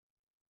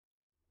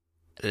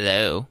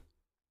Hello.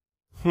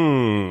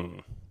 Hmm.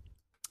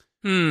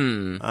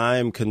 Hmm.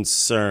 I'm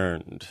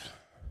concerned.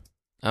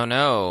 Oh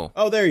no.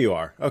 Oh, there you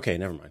are. Okay,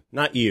 never mind.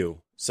 Not you.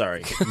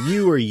 Sorry.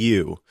 You are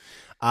you.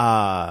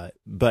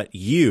 But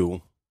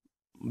you,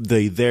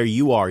 the there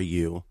you are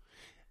you,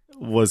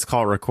 was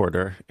call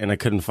recorder, and I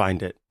couldn't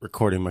find it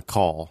recording my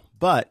call.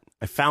 But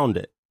I found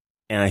it,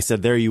 and I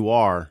said, there you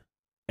are,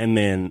 and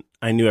then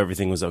I knew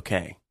everything was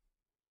okay.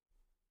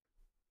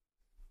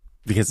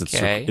 Because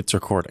it's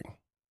recording.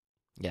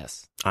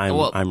 Yes.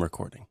 I'm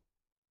recording.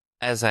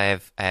 As I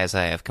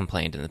have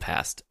complained in the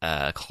past,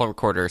 call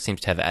recorder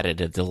seems to have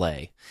added a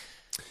delay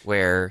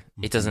where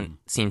it doesn't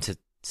seem to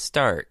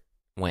start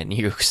when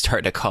you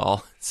start a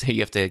call, so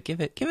you have to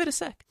give it a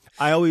sec.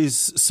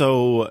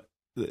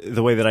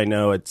 The way that I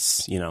know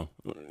it's,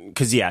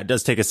 because it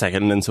does take a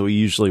second, and so we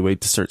usually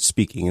wait to start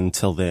speaking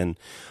until then.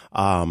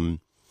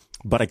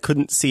 But I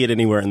couldn't see it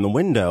anywhere in the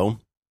window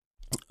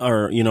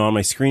or, on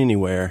my screen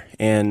anywhere.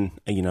 And,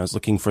 I was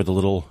looking for the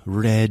little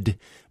red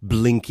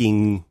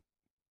blinking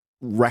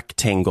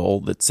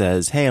rectangle that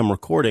says, hey, I'm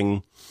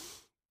recording.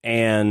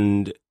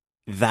 And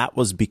that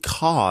was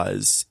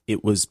because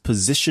it was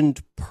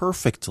positioned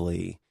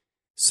perfectly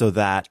so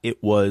that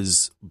it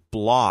was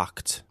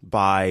blocked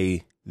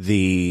by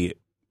the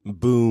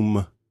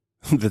boom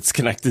that's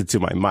connected to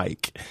my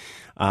mic.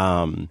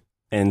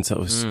 And so it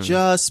was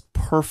just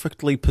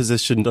perfectly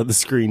positioned on the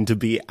screen to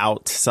be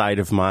outside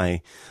of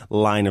my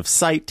line of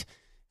sight.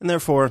 And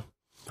therefore,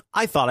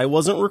 I thought I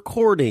wasn't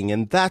recording,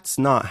 and that's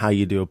not how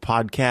you do a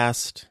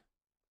podcast.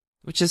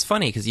 Which is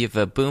funny because you have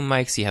a boom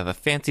mic, so you have a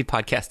fancy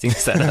podcasting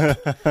setup.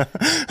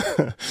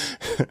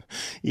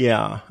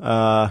 Yeah.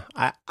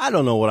 I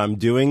don't know what I'm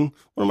doing.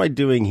 What am I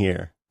doing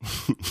here?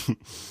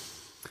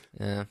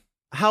 Yeah.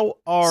 How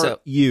are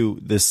you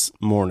this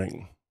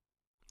morning?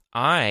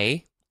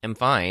 I am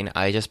fine.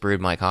 I just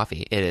brewed my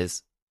coffee. It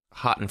is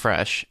hot and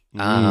fresh.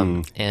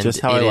 And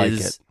just how I like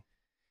it.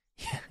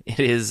 It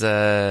is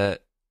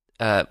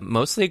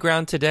mostly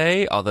ground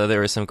today, although there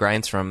were some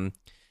grinds from,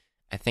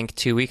 I think,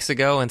 2 weeks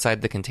ago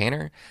inside the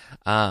container.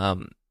 I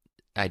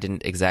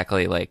didn't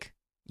exactly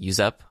use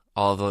up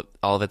all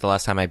of it the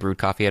last time I brewed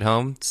coffee at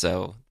home,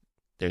 so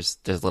there's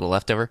a little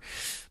leftover.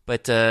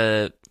 But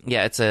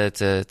it's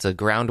a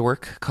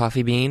groundwork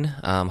coffee bean,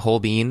 whole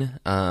bean.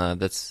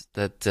 That's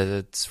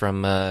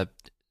from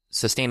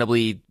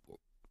sustainably,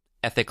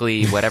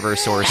 ethically, whatever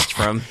sourced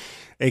from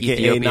AKA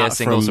Ethiopia, not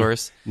single from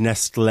source.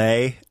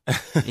 Nestle.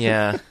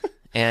 Yeah,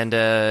 and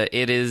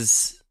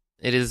it's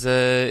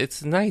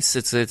nice.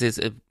 It's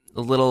a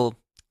little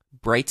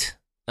bright,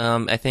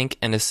 I think,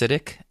 and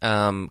acidic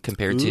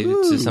compared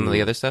to some of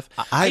the other stuff.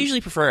 I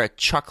usually prefer a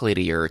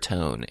chocolatier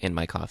tone in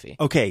my coffee.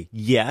 Okay,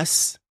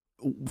 yes.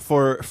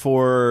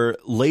 For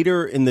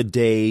later in the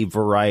day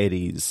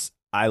varieties,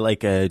 I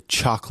like a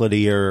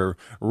chocolatier,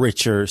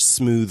 richer,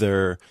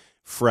 smoother,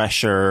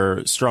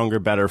 fresher, stronger,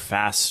 better,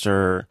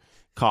 faster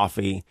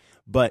coffee.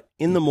 But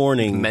in the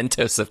morning,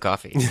 Mentos of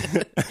coffee.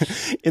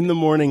 In the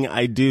morning,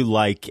 I do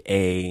like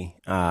a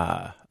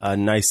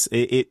nice.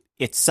 It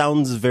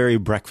sounds very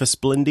breakfast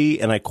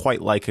blendy, and I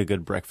quite like a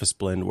good breakfast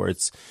blend where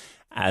it's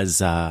as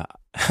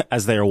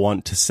they are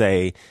wont to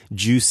say,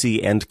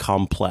 juicy and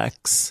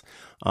complex.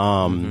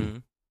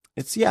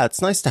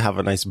 It's nice to have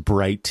a nice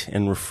bright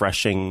and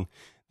refreshing.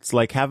 It's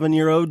like having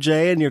your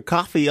OJ and your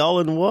coffee all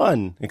in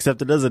one,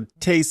 except it doesn't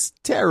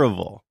taste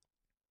terrible.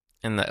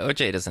 And the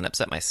OJ doesn't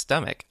upset my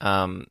stomach.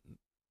 Well,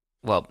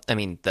 I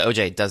mean, the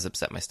OJ does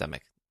upset my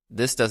stomach.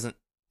 This doesn't,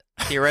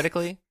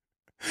 theoretically.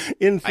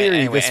 In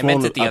theory, this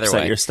won't upset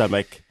way. Your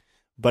stomach,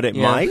 but it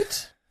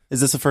might.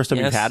 Is this the first time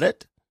you've had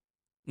it?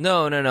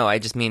 No. I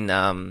just mean,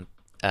 you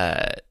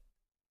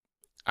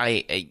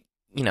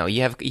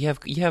have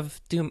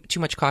too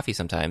much coffee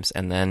sometimes,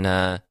 and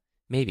then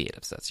maybe it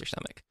upsets your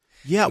stomach.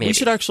 Yeah, maybe. We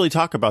should actually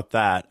talk about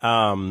that.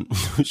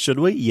 Should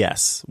we?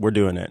 Yes, we're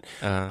doing it.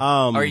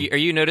 Are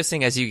you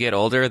noticing as you get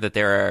older that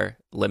there are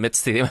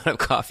limits to the amount of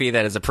coffee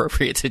that is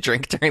appropriate to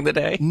drink during the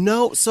day?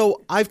 No,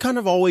 so I've kind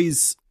of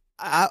always,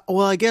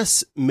 I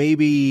guess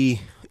maybe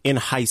in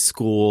high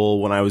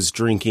school when I was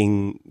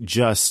drinking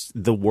just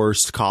the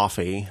worst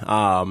coffee,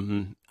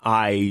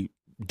 I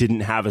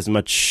didn't have as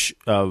much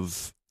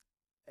of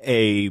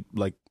a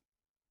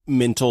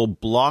mental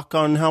block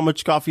on how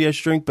much coffee I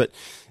should drink, but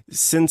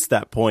since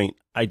that point,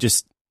 I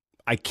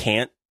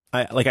can't.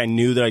 I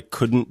knew that I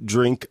couldn't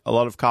drink a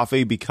lot of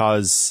coffee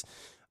because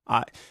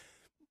I'm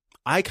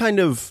a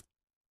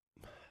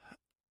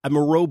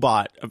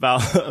robot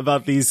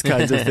about these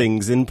kinds of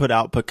things, input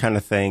output kind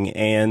of thing,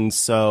 and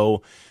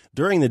so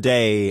during the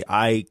day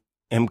I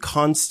am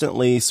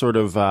constantly sort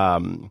of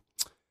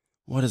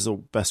what is the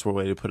best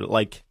way to put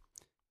it?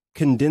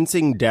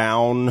 Condensing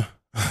down.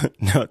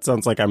 No, it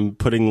sounds like I'm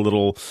putting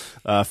little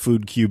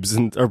food cubes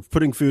or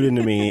putting food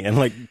into me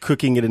and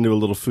cooking it into a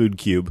little food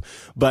cube.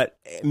 But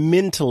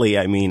mentally,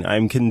 I mean,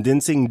 I'm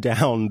condensing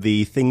down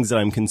the things that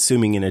I'm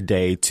consuming in a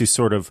day to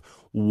sort of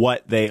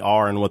what they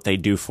are and what they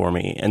do for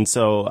me. And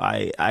so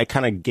I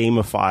kind of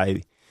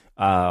gamify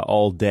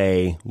all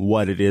day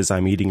what it is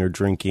I'm eating or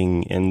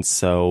drinking. And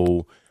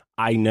so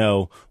I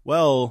know,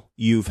 well,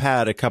 you've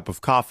had a cup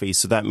of coffee,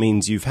 so that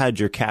means you've had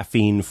your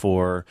caffeine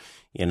for,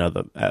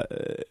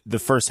 the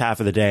first half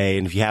of the day.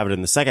 And if you have it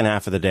in the second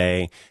half of the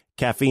day,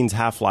 caffeine's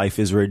half-life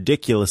is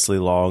ridiculously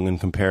long in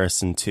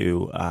comparison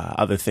to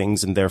other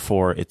things, and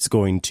therefore it's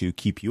going to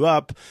keep you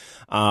up.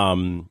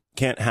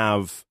 Can't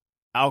have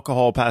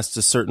alcohol past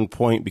a certain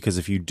point, because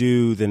if you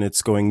do, then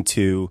it's going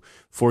to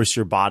force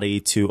your body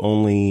to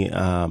only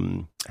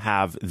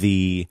have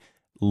the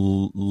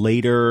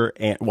later,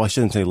 I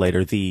shouldn't say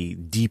later, the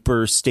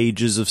deeper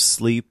stages of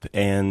sleep,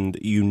 and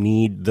you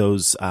need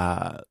those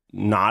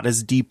not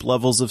as deep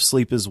levels of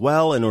sleep as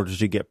well in order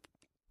to get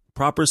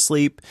proper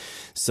sleep.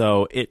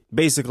 So it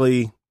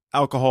basically,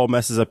 alcohol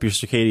messes up your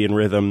circadian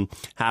rhythm.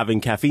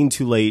 Having caffeine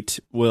too late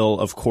will,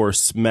 of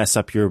course, mess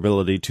up your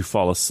ability to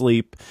fall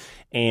asleep.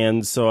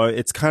 And so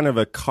it's kind of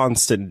a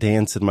constant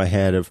dance in my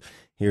head of,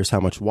 here's how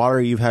much water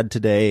you've had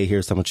today,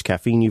 here's how much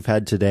caffeine you've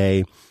had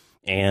today.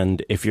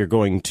 And if you're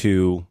going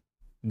to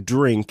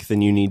drink,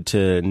 then you need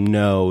to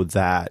know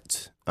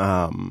that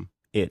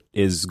it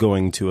is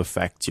going to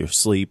affect your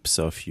sleep.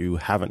 So if you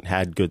haven't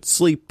had good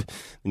sleep,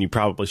 then you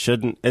probably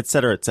shouldn't, et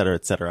cetera, et cetera,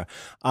 et cetera.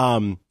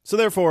 So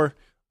therefore,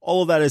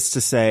 all of that is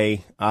to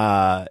say,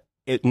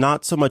 it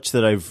not so much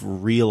that I've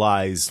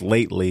realized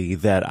lately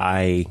that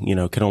I,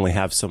 can only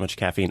have so much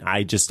caffeine.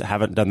 I just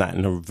haven't done that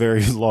in a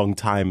very long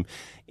time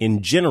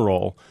in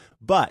general.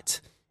 But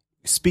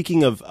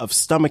speaking of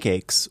stomach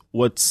aches,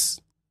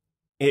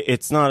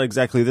 it's not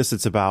exactly this.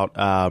 It's about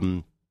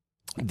some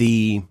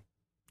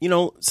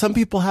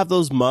people have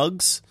those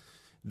mugs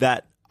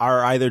that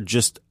are either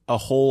just a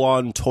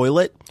hole-on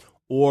toilet,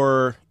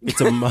 or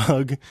it's a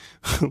mug.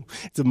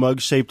 It's a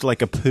mug shaped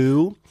like a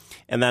poo.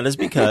 And that is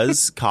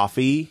because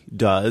coffee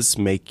does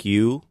make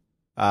you,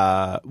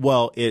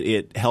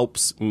 it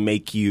helps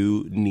make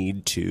you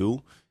need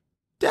to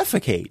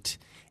defecate.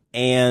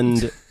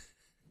 And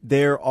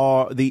there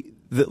are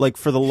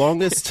for the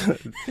longest,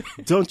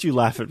 don't you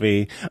laugh at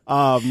me.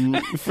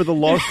 For the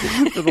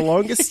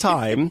longest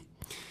time,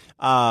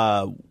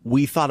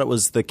 we thought it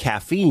was the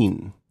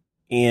caffeine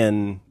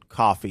in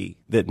coffee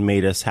that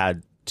made us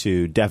had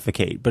to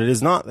defecate, but it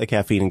is not the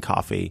caffeine in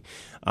coffee.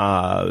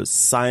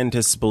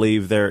 Scientists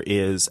believe there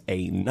is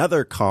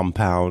another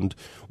compound,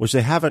 which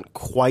they haven't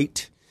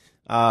quite,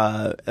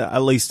 at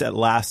least at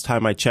last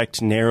time I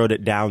checked, narrowed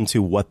it down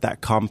to what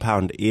that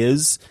compound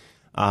is.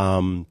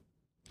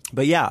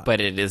 But yeah.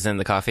 But it is in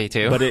the coffee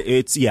too? But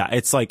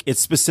it's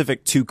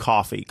specific to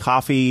coffee.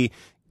 Coffee,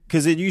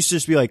 because it used to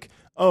just be like,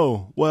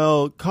 oh,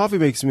 well, coffee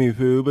makes me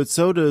poo, but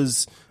so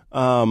does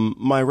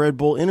my Red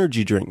Bull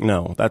energy drink.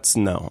 No, that's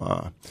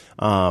no.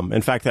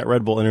 In fact, that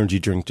Red Bull energy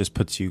drink just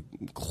puts you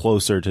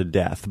closer to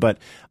death. But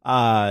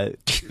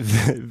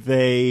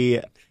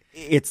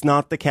it's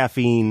not the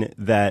caffeine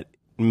that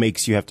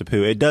makes you have to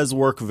poo. It does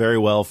work very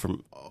well for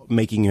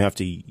making you have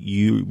to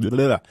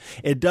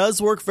It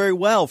does work very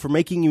well for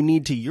making you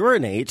need to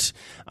urinate,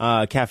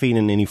 caffeine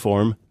in any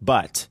form,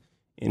 but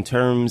in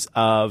terms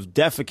of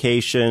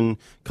defecation,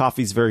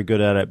 coffee's very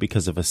good at it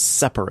because of a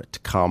separate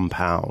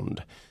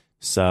compound.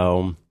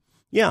 So,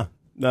 yeah,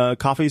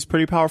 coffee is a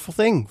pretty powerful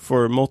thing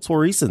for multiple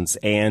reasons.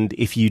 And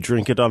if you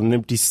drink it on an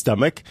empty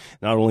stomach,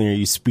 not only are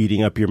you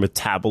speeding up your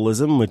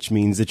metabolism, which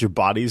means that your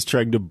body is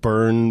trying to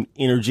burn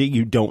energy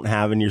you don't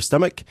have in your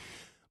stomach,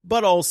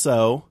 but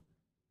also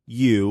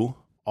you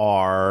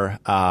are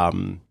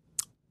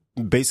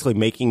basically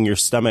making your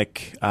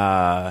stomach,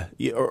 or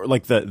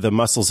like the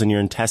muscles in your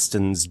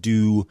intestines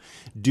do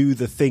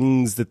the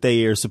things that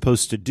they are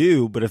supposed to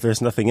do. But if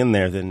there's nothing in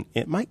there, then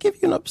it might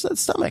give you an upset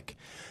stomach.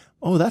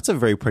 Oh, that's a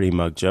very pretty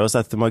mug, Joe. Is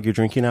that the mug you're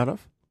drinking out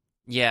of?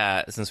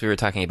 Yeah, since we were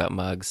talking about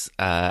mugs,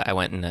 I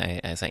went and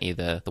I sent you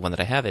the one that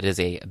I have. It is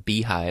a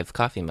Beehive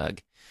coffee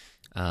mug.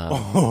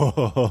 Yeah.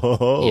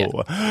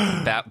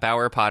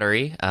 Bauer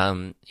Pottery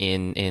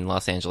in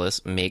Los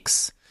Angeles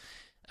makes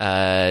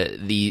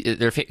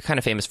they're kind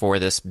of famous for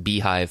this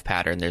beehive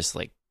pattern. There's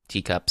like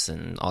teacups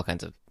and all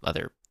kinds of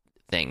other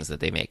things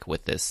that they make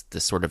with this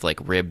sort of like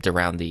ribbed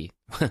around the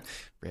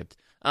ribbed.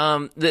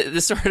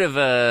 The sort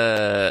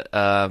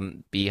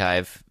of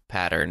beehive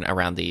pattern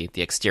around the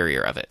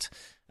exterior of it.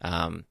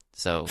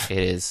 So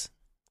it's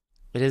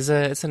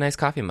a nice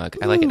coffee mug.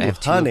 I like it. I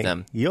have two of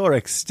them. Your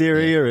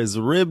exterior is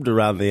ribbed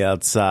around the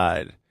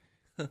outside,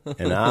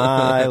 and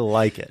I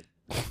like it.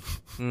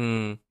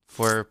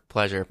 For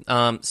pleasure.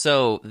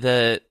 So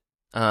the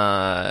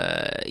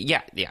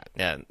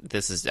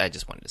this is. I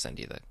just wanted to send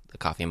you the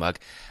coffee mug,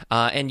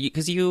 and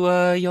because you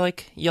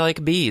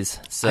like bees,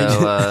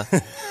 so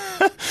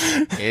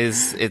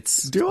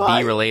it's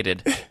bee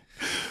related.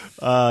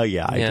 I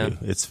do.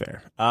 It's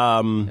fair.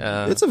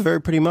 It's a very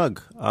pretty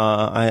mug.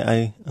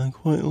 I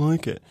quite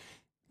like it.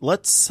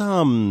 Let's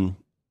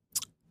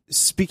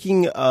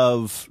speaking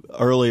of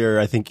earlier,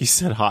 I think you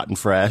said hot and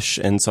fresh,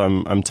 and so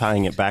I'm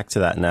tying it back to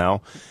that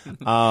now.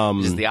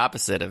 Which is the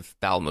opposite of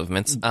bowel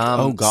movements.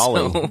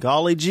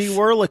 Golly gee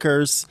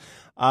whirlikers.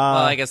 Well,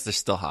 I guess they're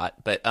still hot,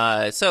 but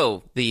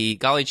so the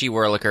Golly Gee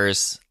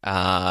Whirlikers,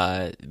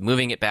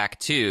 moving it back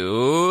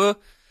to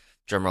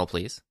drumroll,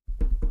 please.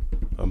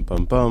 Bum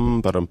bum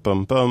bum ba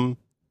bum bum.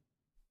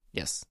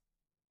 Yes.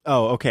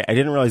 Oh, okay. I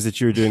didn't realize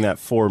that you were doing that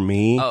for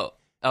me. Oh,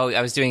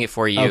 I was doing it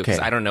for you because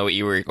I don't know what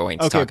you were going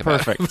to talk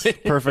perfect.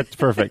 about.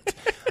 Perfect.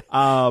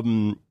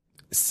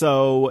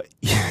 So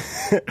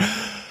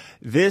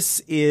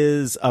this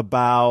is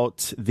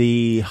about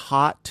the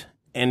hot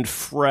and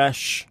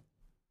fresh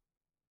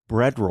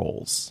bread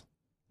rolls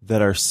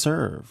that are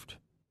served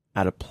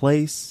at a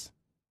place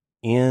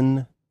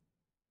in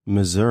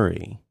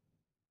Missouri.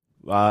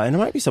 And it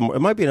might be somewhere, it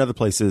might be in other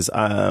places.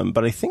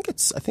 But I think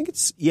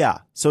it's, yeah.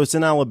 So it's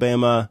in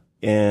Alabama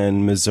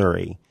and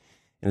Missouri,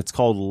 and it's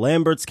called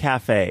Lambert's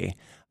Cafe.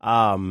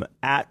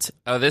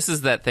 This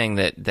is that thing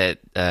that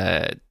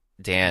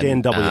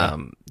Dan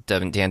W.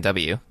 Dan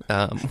W.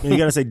 You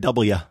gotta say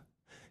W,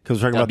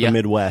 because we're talking about the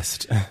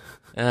Midwest.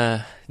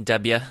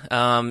 W.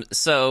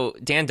 So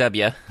Dan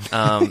W.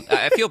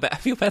 I feel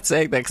bad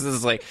saying that because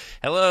it's like,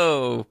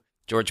 hello,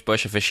 George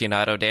Bush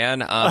aficionado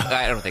Dan.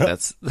 I don't think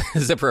that's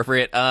is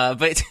appropriate.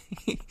 But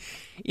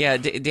yeah,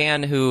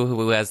 Dan,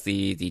 who has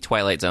the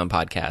Twilight Zone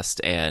podcast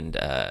and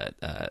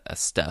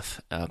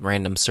stuff,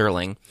 Random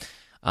Serling,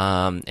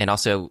 and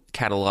also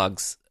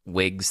catalogs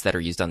wigs that are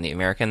used on the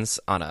Americans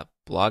on a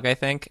blog, I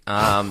think.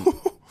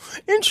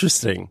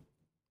 Interesting.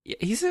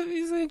 He's an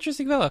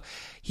interesting fellow.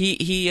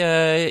 He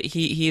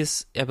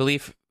is, I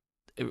believe,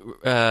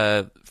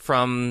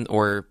 from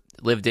or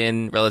lived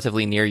in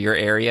relatively near your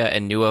area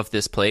and knew of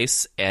this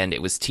place, and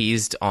it was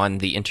teased on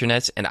the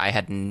internet, and I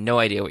had no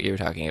idea what you were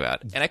talking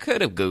about. And I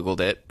could have Googled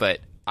it, but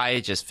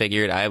I just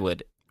figured I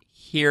would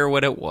hear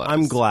what it was.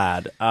 I'm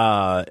glad.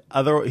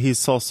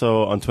 He's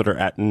also on Twitter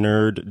at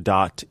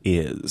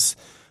nerd.is.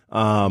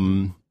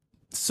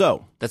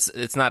 So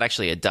it's not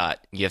actually a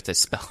dot. You have to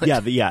spell it.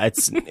 Yeah.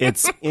 It's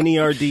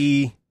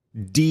NERDDOTI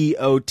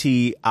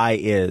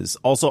is.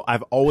 Also,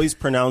 I've always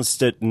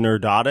pronounced it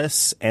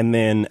Nerdatus. And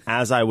then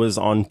as I was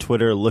on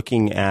Twitter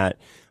looking at,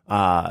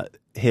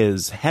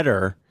 his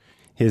header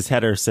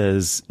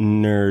says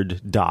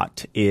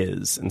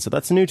nerd.is. And so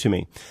that's new to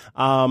me.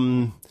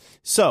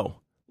 So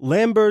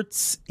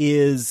Lambert's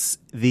is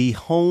the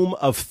home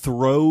of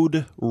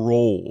Throwed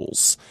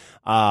Rolls.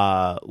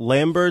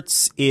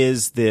 Lambert's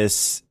is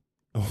this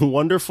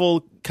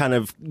wonderful kind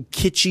of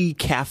kitschy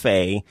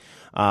cafe,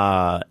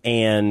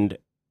 and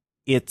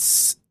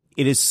it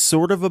is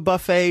sort of a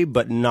buffet,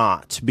 but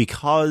not,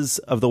 because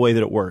of the way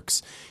that it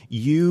works.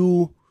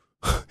 You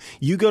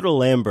go to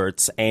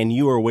Lambert's and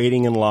you are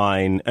waiting in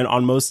line, and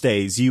on most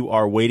days you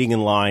are waiting in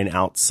line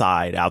out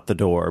the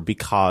door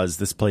because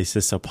this place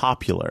is so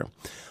popular.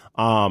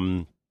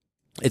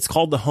 It's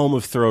called the home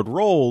of Throwed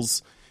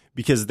Rolls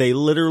because they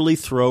literally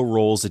throw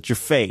rolls at your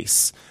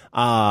face.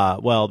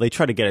 Well, they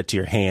try to get it to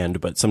your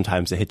hand, but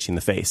sometimes they hit you in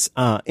the face.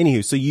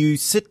 Anywho, so you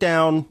sit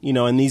down,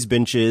 in these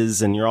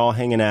benches, and you're all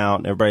hanging out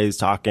and everybody's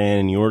talking,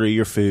 and you order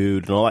your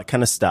food and all that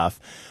kind of stuff.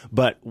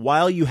 But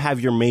while you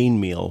have your main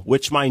meal,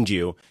 which, mind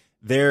you,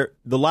 the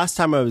last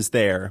time I was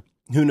there,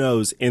 who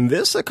knows, in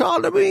this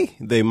economy,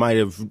 they might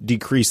have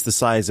decreased the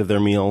size of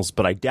their meals,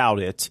 but I doubt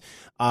it.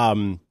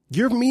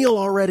 Your meal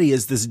already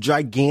is this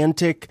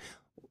gigantic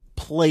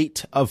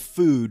plate of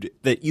food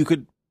that you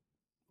could,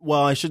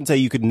 well, I shouldn't say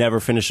you could never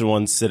finish in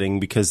one sitting,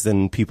 because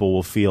then people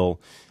will feel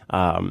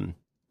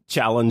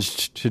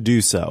challenged to do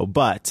so.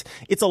 But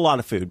it's a lot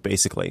of food,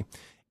 basically.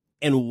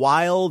 And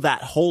while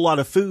that whole lot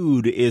of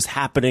food is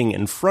happening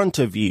in front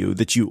of you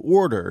that you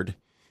ordered,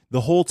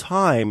 the whole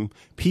time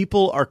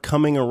people are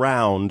coming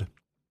around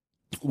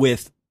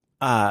with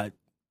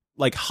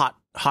like hot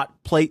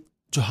plate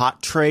to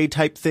hot tray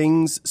type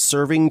things,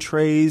 serving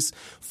trays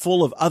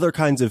full of other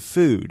kinds of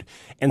food.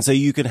 And so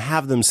you can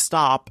have them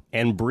stop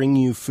and bring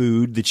you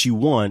food that you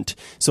want.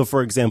 So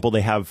for example,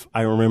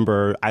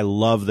 I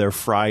love their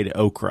fried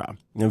okra.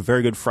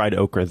 Very good fried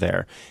okra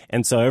there.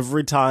 And so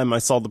every time I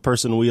saw the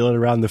person wheeling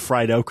around the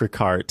fried okra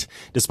cart,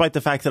 despite the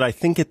fact that I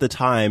think at the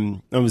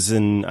time I was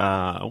in,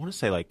 I want to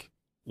say like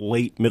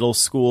late middle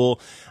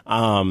school,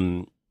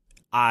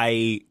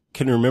 I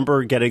can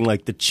remember getting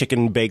like the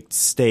chicken baked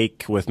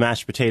steak with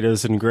mashed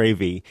potatoes and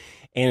gravy.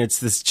 And it's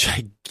this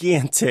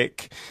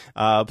gigantic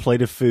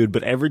plate of food.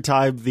 But every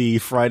time the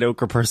fried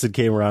okra person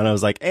came around, I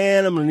was like,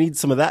 and I'm going to need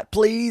some of that,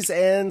 please.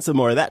 And some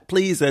more of that,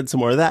 please. And some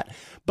more of that.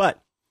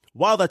 But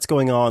while that's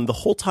going on, the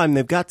whole time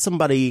they've got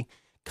somebody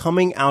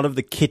coming out of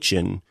the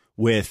kitchen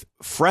with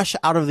fresh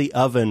out of the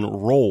oven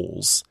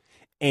rolls.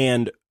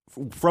 And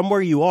from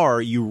where you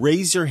are, you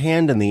raise your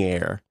hand in the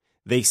air.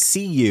 They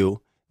see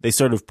you. They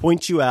sort of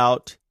point you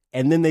out.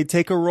 And then they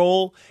take a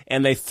roll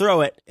and they throw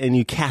it and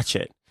you catch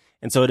it.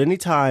 And so at any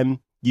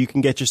time you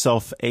can get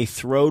yourself a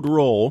throwed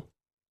roll,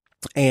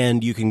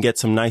 and you can get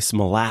some nice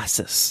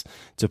molasses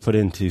to put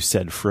into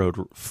said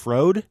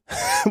Frode?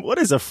 What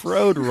is a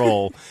Frode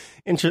roll?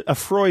 A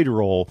Freud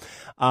roll.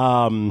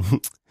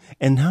 And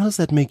how does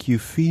that make you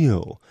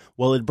feel?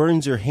 Well, it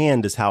burns your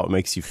hand is how it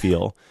makes you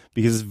feel,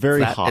 because it's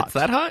very hot. It's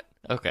that hot?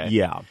 Okay.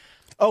 Yeah.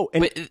 Oh,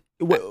 and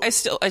I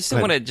still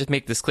want to just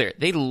make this clear.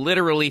 They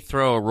literally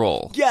throw a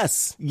roll.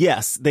 Yes.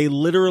 They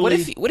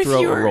literally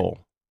throw a roll.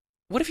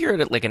 What if you're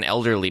like an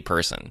elderly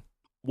person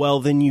well,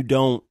 then you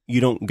don't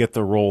get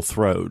the roll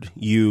throwed.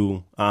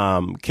 You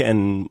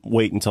can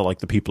wait until like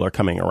the people are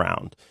coming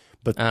around.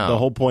 But the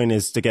whole point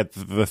is to get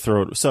the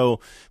throw. So,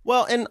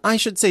 well, and I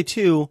should say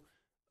too,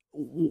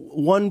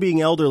 one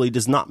being elderly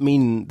does not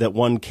mean that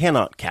one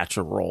cannot catch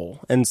a roll.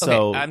 And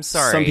so okay, I'm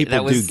sorry. Some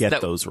people do get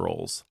those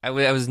rolls. I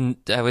was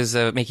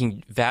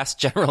making vast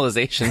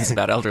generalizations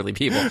about elderly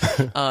people.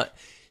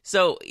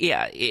 So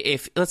yeah,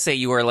 if let's say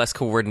you are less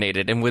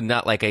coordinated and would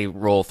not like a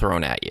roll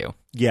thrown at you.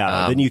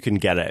 Yeah, then you can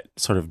get it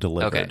sort of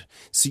delivered. Okay.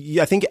 So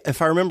I think if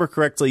I remember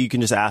correctly, you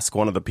can just ask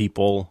one of the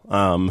people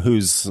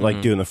who's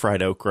like doing the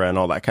fried okra and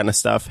all that kind of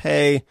stuff.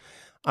 Hey,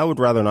 I would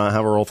rather not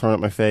have a roll thrown at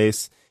my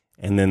face.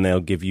 And then they'll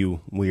give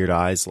you weird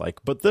eyes like,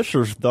 but this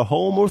is the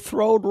home of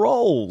throwed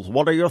rolls.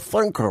 What are you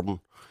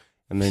thinking?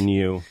 And then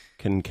you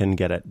can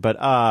get it. But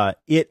I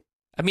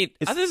mean,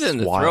 other than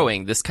the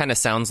throwing, this kind of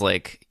sounds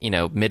like,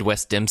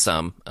 Midwest dim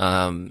sum.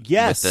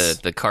 Yes,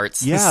 with the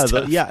carts. Yeah,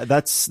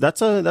 and stuff.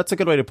 That's a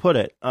good way to put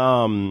it.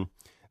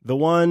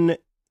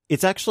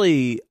 It's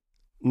actually,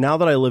 now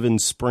that I live in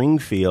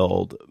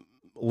Springfield,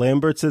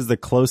 Lambert's is the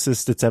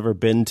closest it's ever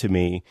been to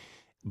me,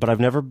 but I've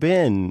never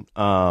been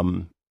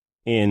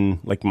in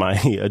like my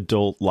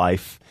adult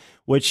life.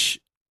 Which,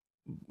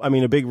 I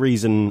mean, a big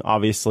reason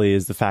obviously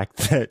is the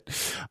fact that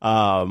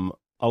a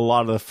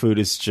lot of the food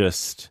is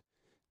just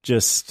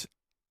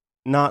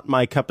not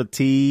my cup of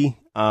tea,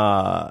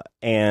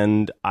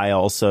 and I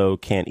also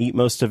can't eat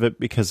most of it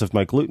because of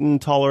my gluten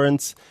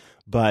intolerance.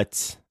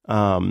 But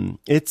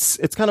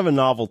it's kind of a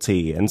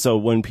novelty, and so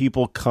when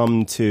people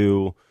come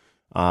to,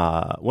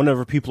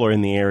 whenever people are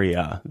in the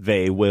area,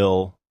 they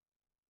will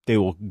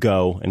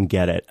go and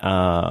get it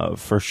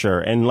for sure.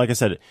 And like I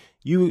said,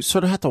 you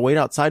sort of have to wait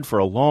outside for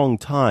a long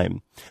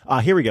time.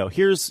 Here we go.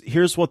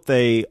 Here's what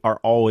they are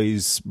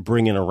always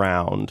bringing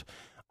around.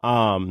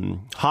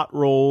 Hot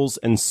rolls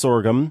and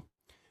sorghum,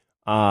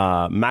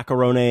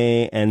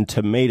 macaroni and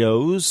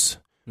tomatoes.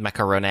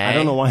 Macaroni. I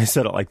don't know why I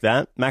said it like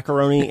that.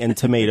 Macaroni and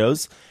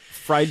tomatoes,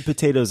 fried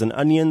potatoes and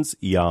onions.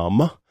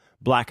 Yum.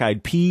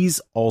 Black-eyed peas.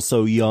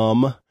 Also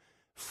yum.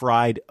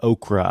 Fried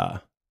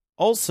okra.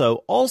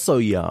 Also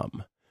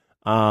yum.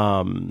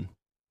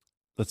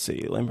 Let's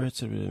see.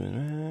 Lambert's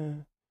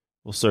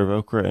will serve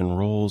okra and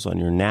rolls on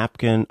your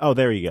napkin. Oh,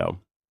 there you go.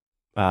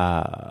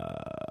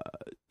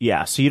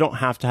 Yeah, so you don't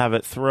have to have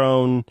it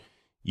thrown.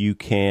 You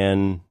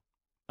can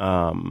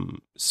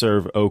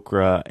serve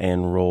okra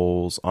and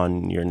rolls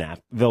on your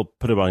They'll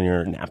put it on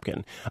your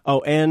napkin. Oh,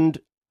 and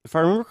if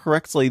I remember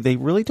correctly, they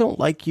really don't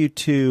like you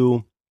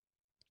to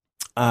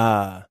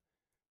kind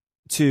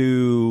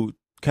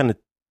of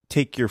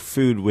take your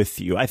food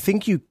with you. I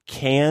think you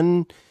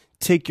can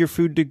take your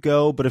food to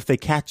go, but if they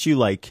catch you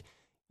like,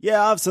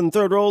 yeah, I have some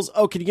throat rolls.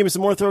 Oh, can you give me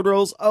some more throat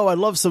rolls? Oh, I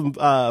love some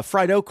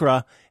fried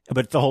okra.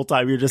 But the whole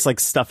time you're just like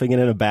stuffing it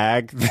in a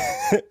bag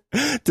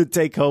to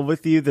take home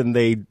with you, then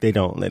they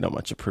don't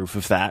much approve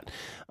of that.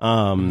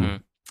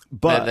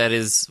 But that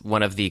is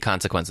one of the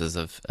consequences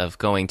of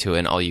going to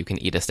an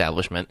all-you-can-eat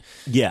establishment.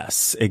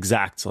 Yes,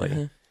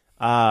 exactly.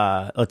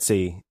 Let's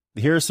see.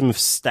 Here are some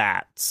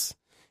stats.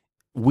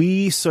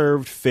 We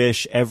served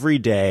fish every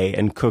day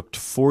and cooked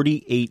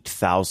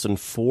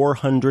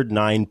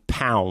 48,409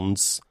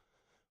 pounds.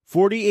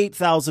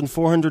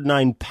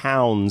 48,409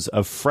 pounds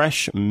of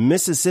fresh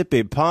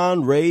Mississippi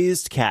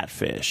pond-raised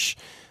catfish.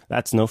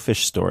 That's no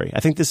fish story. I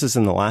think this is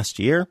in the last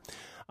year.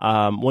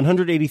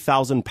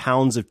 180,000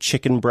 pounds of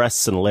chicken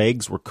breasts and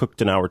legs were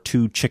cooked in our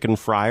 2 chicken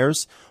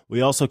fryers.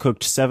 We also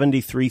cooked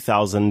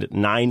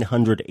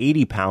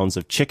 73,980 pounds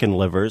of chicken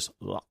livers.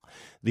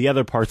 The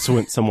other parts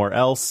went somewhere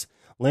else.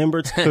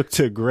 Lambert's cooked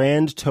a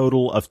grand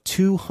total of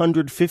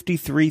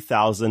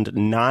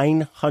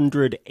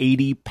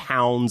 253,980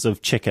 pounds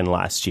of chicken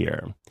last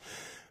year.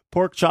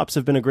 Pork chops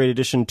have been a great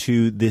addition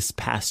to this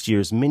past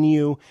year's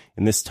menu,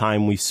 and this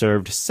time we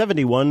served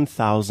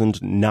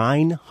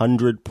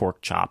 71,900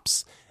 pork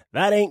chops.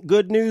 That ain't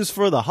good news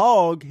for the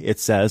hog, it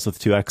says with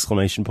 2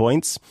 exclamation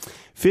points.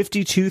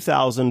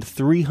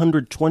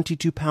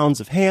 52,322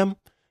 pounds of ham,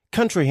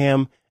 country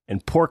ham,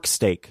 and pork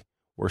steak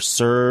were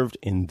served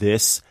in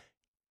this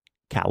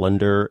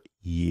calendar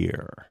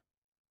year.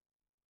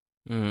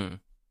 Oh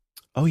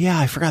yeah,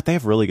 I forgot they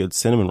have really good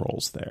cinnamon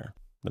rolls there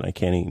that I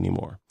can't eat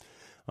anymore.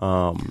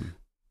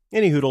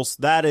 Any hoodles,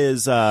 that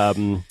is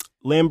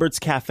Lambert's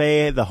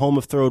Cafe, the home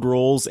of throwed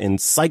rolls in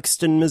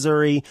Sikeston,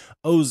 Missouri,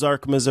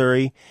 Ozark,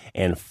 Missouri,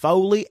 and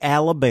Foley,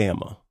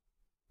 Alabama.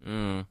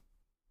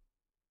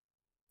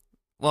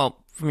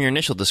 Well, from your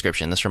initial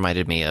description, this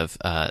reminded me of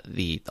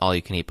the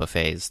all-you-can-eat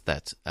buffets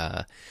that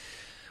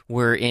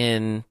were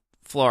in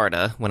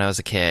Florida when I was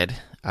a kid,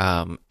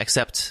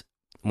 except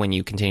when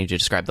you continue to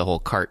describe the whole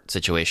cart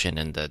situation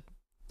and the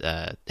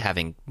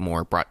having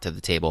more brought to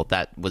the table,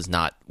 that was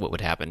not what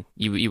would happen.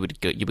 You would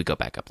go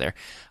back up there.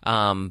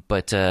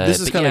 But this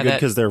is kind of good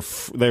because they're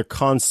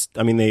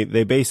I mean,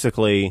 they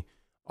basically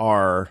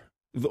are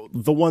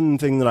the one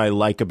thing that I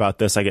like about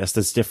this, I guess,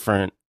 that's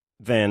different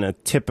than a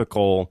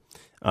typical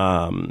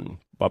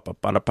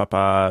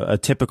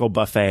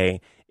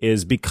buffet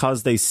is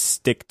because they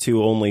stick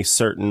to only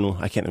certain,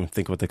 I can't even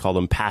think what they call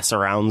them, pass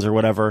arounds or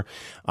whatever.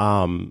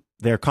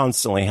 They're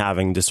constantly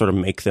having to sort of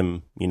make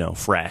them,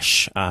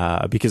 fresh,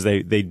 because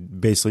they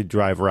basically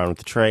drive around with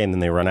the tray and then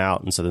they run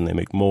out. And so then they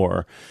make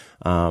more.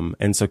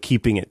 And so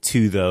keeping it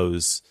to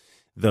those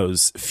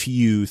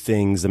few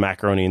things, the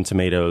macaroni and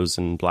tomatoes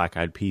and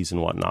black-eyed peas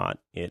and whatnot,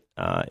 it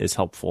is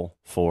helpful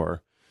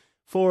for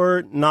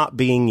not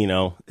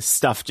being,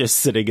 stuff just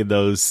sitting in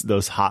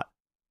those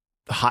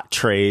hot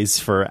trays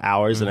for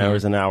hours and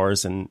hours and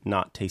hours and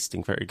not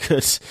tasting very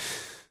good.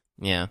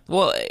 Yeah.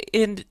 Well,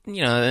 in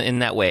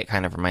that way, it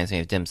kind of reminds me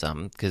of dim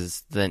sum,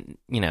 because then,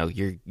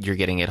 you're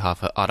getting it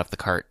out of the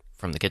cart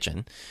from the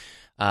kitchen.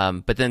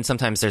 But then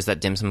sometimes there's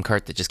that dim sum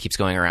cart that just keeps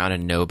going around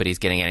and nobody's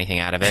getting anything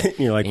out of it.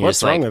 You're like, and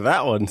what's wrong with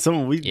that one?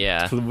 We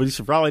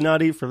should probably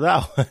not eat from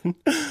that one.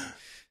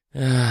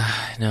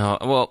 No.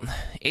 Well,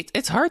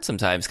 it's hard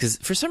sometimes, because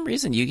for some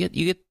reason you get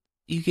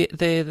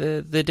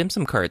the dim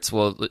sum carts.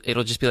 Well,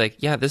 it'll just be like,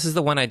 yeah, this is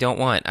the one I don't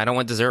want. I don't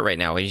want dessert right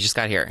now. You just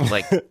got here.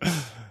 Like,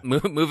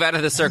 move out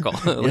of the circle.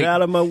 Get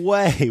out of my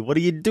way. What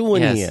are you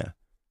doing here?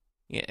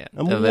 Yeah.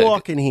 I'm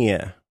walking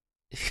here.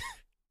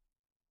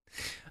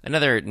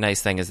 Another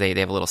nice thing is they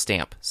have a little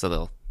stamp, so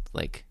they'll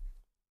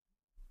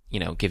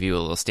give you a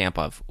little stamp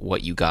of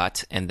what you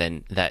got, and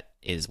then that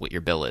is what your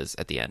bill is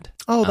at the end.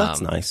 Oh,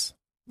 that's nice.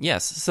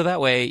 Yes, so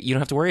that way you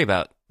don't have to worry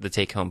about the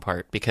take-home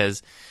part,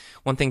 because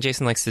one thing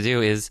Jason likes to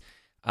do is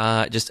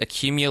just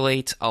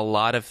accumulate a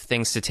lot of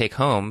things to take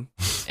home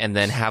and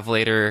then have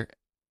later,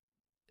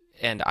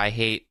 and I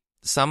hate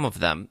some of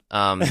them.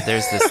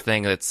 There's this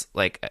thing that's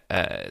like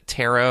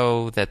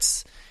taro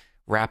that's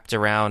wrapped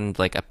around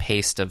like a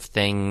paste of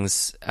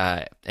things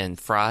and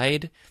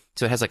fried,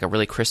 so it has like a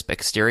really crisp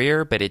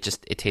exterior, but it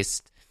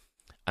tastes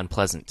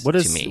unpleasant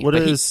to me. What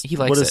but is he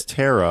likes it.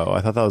 taro? I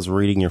thought that was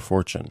reading your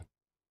fortune.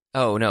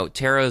 Oh no,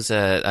 taro's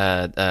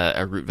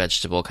a root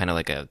vegetable, kind of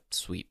like a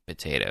sweet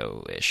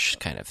potato-ish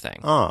kind of thing.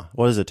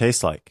 What does it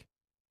taste like?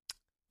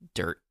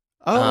 Dirt.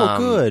 Oh,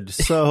 good.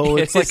 So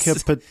it's like a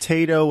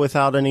potato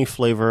without any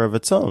flavor of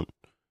its own.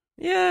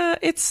 Yeah,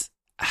 it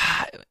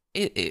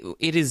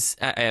is.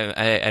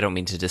 I don't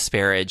mean to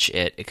disparage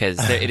it, because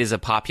it is a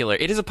popular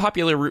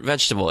root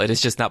vegetable. It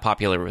is just not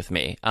popular with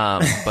me.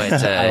 But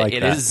like it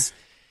that. is.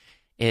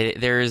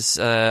 There's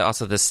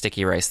also this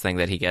sticky rice thing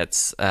that he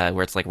gets,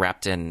 where it's like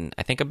wrapped in,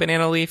 I think, a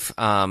banana leaf.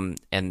 And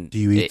do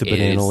you eat the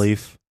banana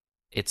leaf?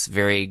 It's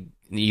very.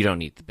 You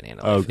don't eat the banana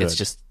leaf. Oh, good.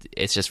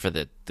 It's just for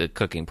the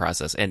cooking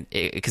process, and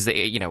because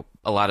a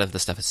lot of the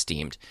stuff is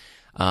steamed.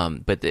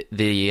 But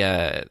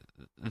the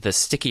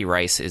sticky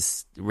rice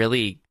is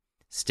really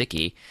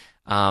sticky.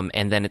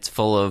 And then it's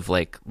full of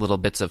like little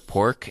bits of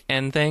pork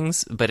and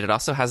things, but it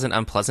also has an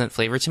unpleasant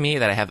flavor to me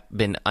that I have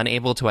been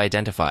unable to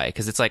identify,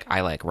 because it's like,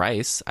 I like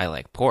rice, I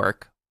like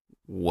pork.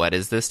 What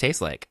does this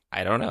taste like?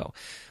 I don't know.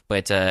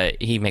 But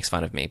he makes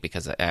fun of me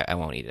because I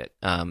won't eat it.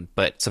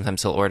 But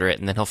sometimes he'll order it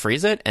and then he'll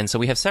freeze it. And so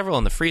we have several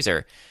in the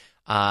freezer.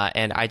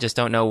 And I just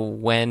don't know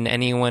when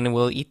anyone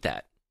will eat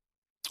that.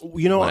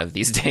 One of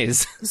these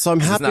days. So I'm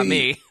happy. It's not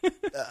me.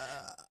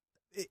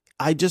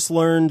 I just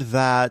learned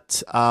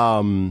that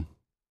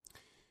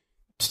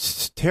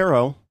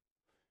taro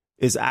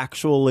is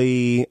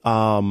actually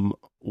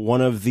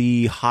one of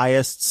the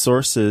highest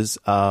sources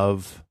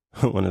of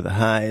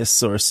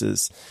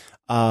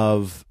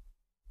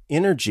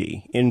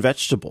energy in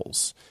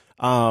vegetables.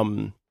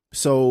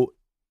 So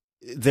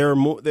they're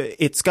more.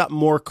 It's got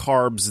more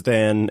carbs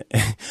than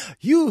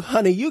you,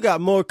 honey. You got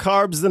more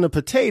carbs than a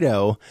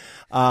potato.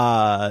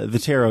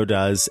 The taro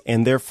does,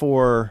 and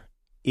therefore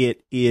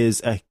it is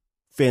a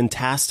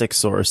fantastic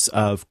source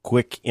of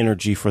quick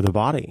energy for the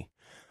body.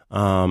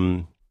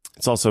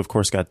 It's also, of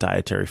course, got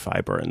dietary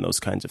fiber and those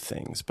kinds of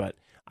things. But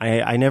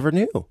I never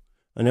knew.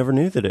 I never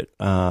knew that it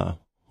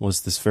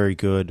was this very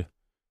good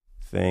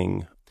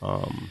thing.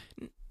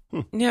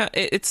 Yeah,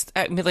 it's.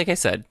 I mean, like I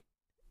said,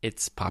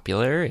 it's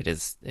popular. It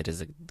is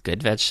a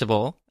good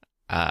vegetable.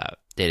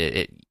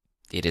 It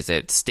is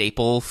a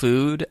staple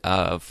food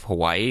of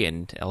Hawaii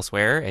and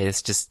elsewhere.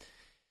 It's just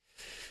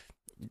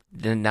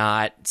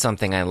not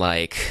something I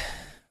like.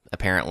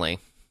 Apparently,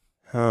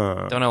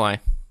 don't know why.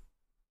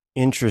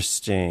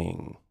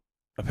 Interesting.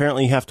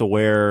 Apparently, you have to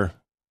wear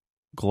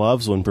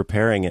gloves when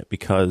preparing it,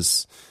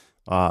 because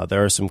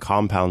there are some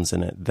compounds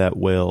in it that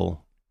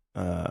will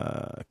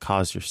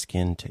cause your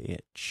skin to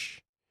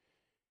itch.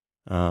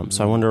 So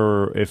I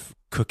wonder if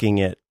cooking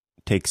it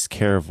takes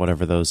care of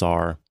whatever those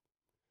are.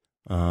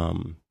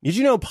 Did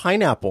you know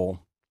pineapple,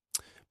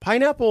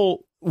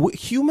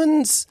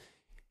 humans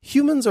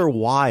are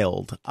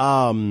wild,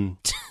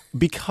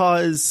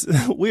 because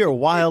we are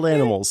wild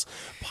animals.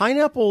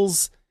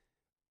 Pineapples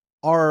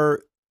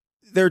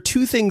there are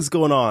two things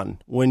going on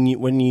when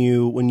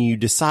you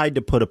decide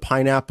to put a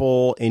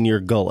pineapple in your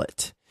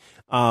gullet.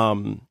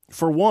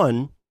 For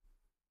one,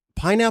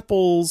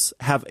 pineapples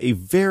have a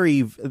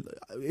very,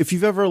 if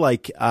you've ever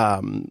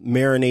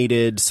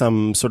marinated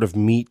some sort of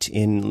meat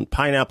in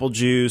pineapple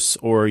juice,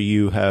 or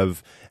you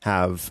have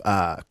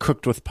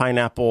cooked with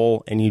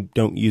pineapple and you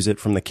don't use it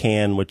from the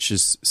can, which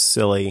is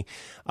silly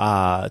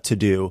to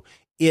do,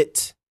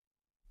 it's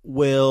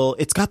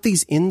got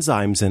these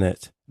enzymes in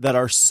it that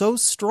are so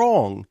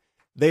strong,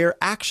 they are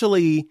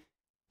actually,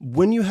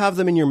 when you have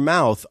them in your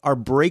mouth, are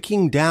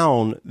breaking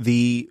down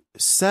the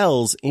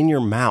cells in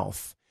your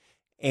mouth.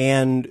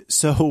 And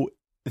so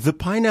the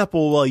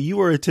pineapple, while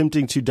you are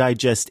attempting to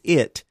digest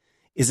it,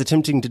 is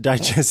attempting to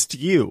digest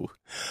you.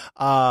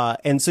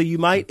 And so you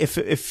might,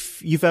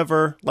 if you've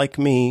ever, like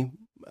me,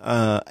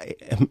 a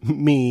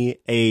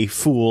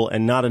fool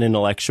and not an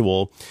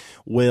intellectual,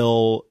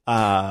 will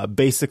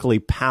basically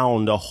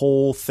pound a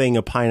whole thing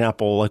of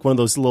pineapple, like one of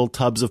those little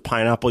tubs of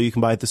pineapple you can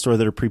buy at the store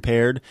that are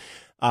prepared,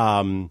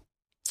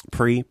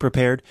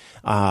 pre-prepared.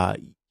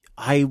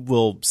 I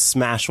will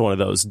smash one of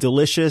those.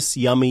 Delicious,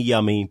 yummy,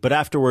 yummy. But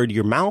afterward,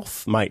 your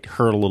mouth might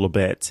hurt a little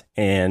bit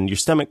and your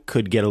stomach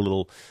could get a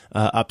little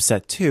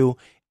upset too.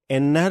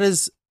 And that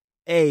is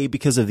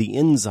because of the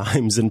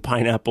enzymes in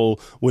pineapple,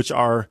 which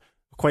are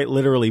quite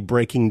literally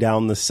breaking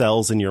down the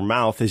cells in your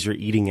mouth as you're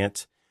eating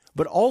it.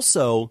 But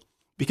also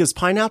because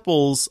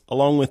pineapples,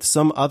 along with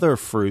some other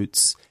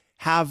fruits,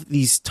 have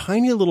these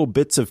tiny little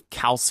bits of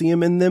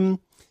calcium in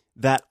them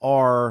that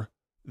are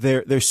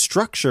their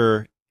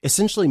structure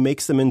essentially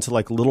makes them into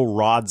like little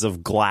rods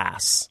of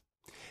glass.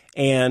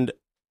 And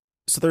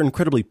so they're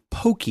incredibly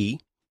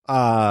pokey,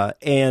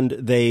 and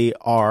they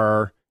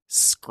are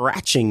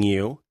scratching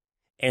you.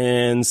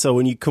 And so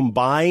when you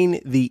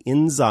combine the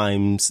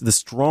enzymes, the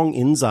strong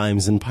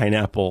enzymes in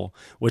pineapple,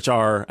 which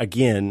are,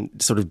 again,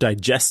 sort of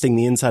digesting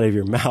the inside of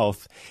your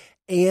mouth,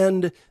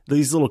 and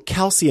these little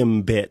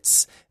calcium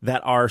bits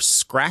that are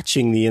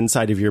scratching the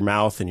inside of your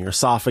mouth and your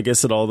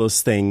esophagus and all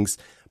those things,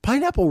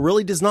 pineapple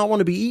really does not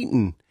want to be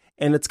eaten.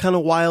 And it's kind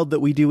of wild that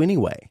we do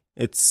anyway.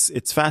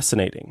 It's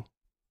fascinating.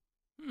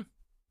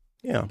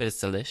 Yeah. But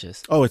it's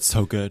delicious. Oh, it's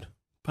so good.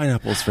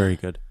 Pineapple is very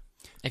good.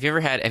 Have you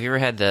ever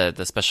had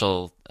the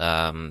special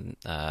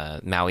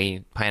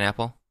Maui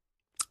pineapple?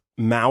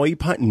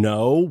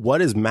 No.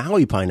 What is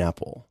Maui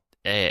pineapple?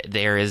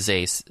 There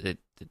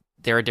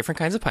are different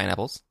kinds of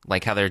pineapples,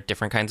 like how there are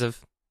different kinds of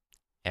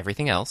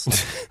everything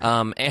else.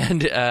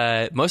 And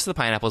most of the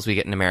pineapples we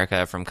get in America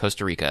are from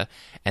Costa Rica,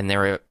 and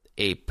they're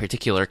a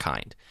particular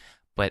kind.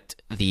 But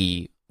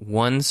the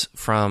ones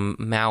from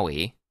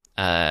Maui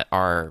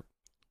are,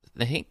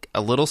 I think,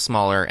 a little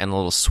smaller and a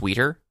little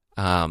sweeter.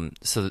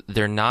 So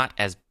they're not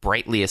as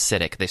brightly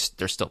acidic.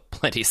 They're still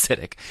plenty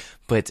acidic,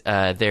 but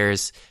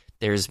there's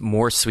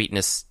more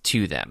sweetness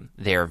to them.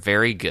 They're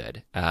very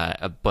good,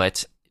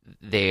 but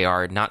they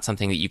are not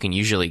something that you can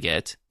usually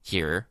get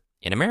here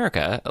in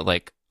America,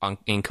 like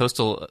in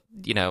coastal,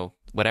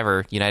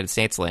 whatever United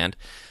States land.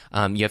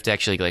 You have to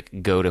actually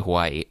go to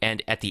Hawaii,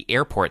 and at the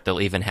airport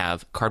they'll even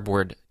have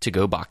cardboard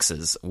to-go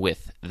boxes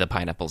with the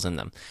pineapples in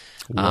them.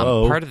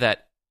 Part of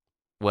that,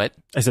 what?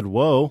 I said,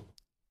 whoa.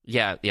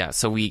 Yeah.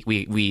 So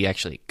we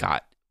actually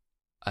got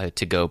a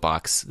to-go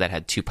box that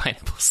had 2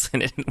 pineapples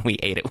in it, and we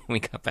ate it when we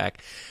got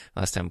back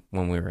last time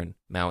when we were in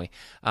Maui.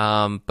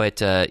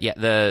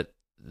 The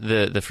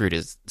fruit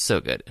is so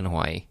good in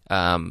Hawaii.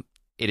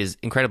 It is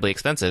incredibly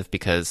expensive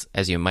because,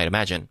 as you might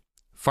imagine,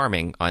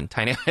 farming on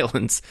tiny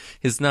islands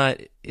is not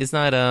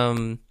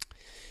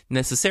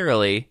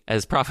necessarily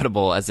as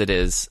profitable as it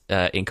is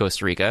in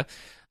Costa Rica,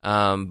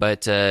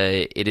 but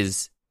it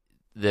is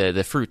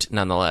the fruit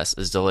nonetheless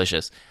is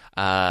delicious.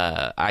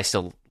 I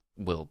still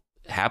will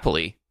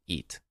happily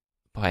eat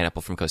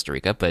pineapple from Costa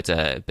Rica, but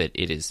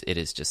it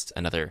is just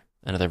another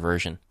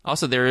version.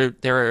 Also,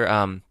 there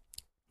are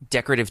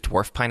decorative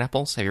dwarf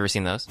pineapples. Have you ever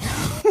seen those?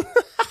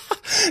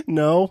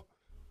 No.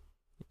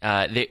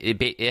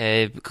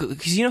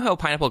 Because you know how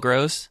pineapple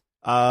grows?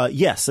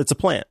 Yes, it's a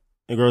plant.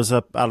 It grows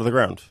up out of the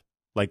ground.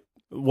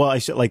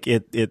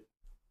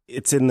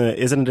 It's isn't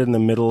it in the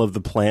middle of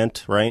the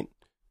plant, right?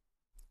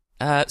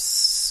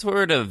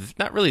 Sort of,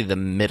 not really the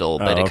middle,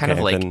 but it kind of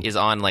is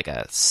on like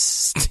a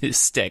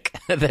stick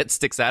that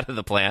sticks out of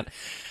the plant.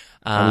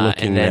 I'm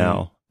looking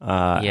now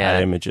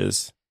at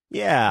images.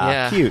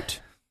 Yeah, cute.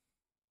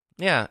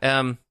 Yeah.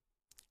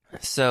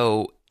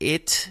 So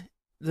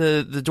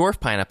the dwarf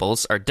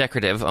pineapples are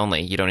decorative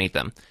only. You don't eat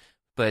them,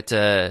 but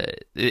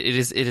it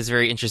is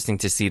very interesting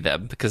to see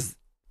them because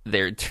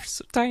they're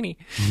so tiny.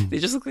 They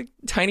just look like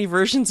tiny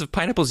versions of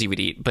pineapples you would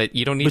eat, but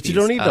you don't eat. But you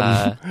don't eat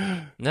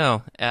them.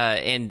 No,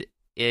 and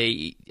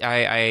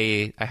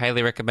I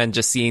highly recommend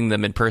just seeing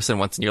them in person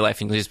once in your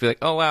life, and you'll just be like,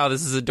 "Oh wow,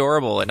 this is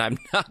adorable," and I'm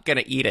not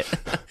gonna eat it.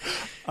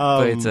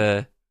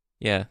 But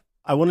yeah.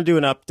 I want to do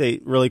an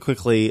update really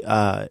quickly.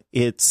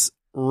 It's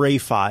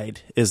Rayfide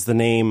is the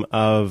name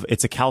of.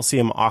 It's a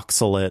calcium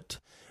oxalate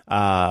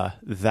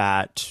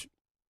that.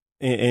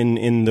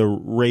 In the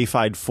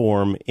Rayfide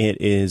form, it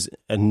is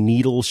a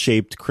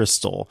needle-shaped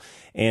crystal.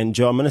 And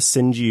Joe, I'm going to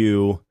send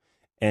you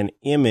an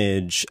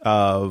image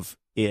of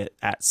it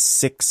at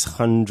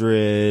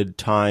 600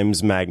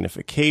 times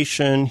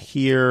magnification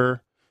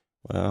here.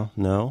 Well,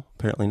 no,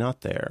 apparently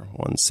not there.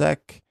 One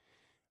sec.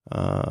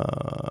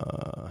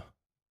 Wow,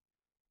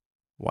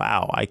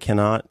 I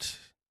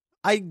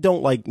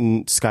don't like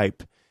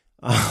Skype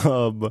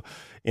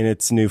in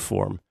its new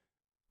form.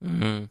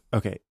 Mm-hmm.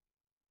 Okay.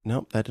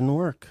 Nope, that didn't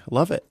work.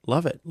 Love it.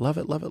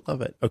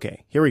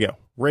 Okay, here we go.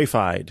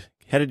 Rayfied,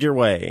 headed your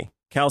way.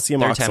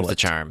 Calcium Third oxalate. time's the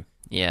charm.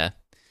 Yeah.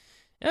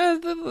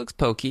 That looks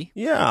pokey.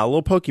 Yeah,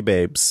 little pokey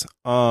babes.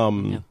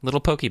 Little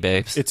pokey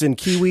babes. It's in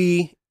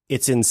kiwi.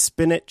 It's in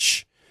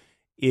spinach.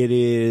 It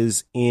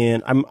is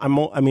in. I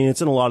mean,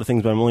 it's in a lot of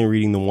things, but I'm only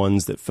reading the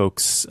ones that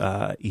folks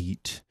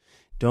eat.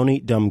 Don't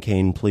eat dumb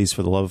cane, please,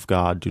 for the love of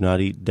God. Do not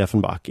eat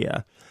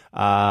Dieffenbachia.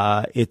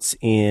 It's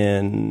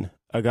in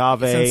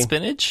agave. It's in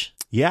spinach?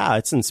 Yeah,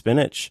 it's in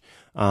spinach.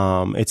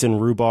 It's in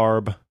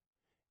rhubarb.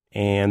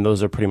 And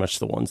those are pretty much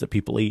the ones that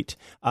people eat.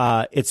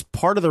 It's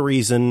part of the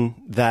reason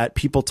that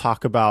people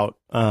talk about,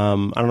 I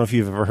don't know if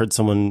you've ever heard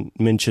someone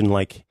mention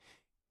like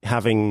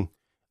having,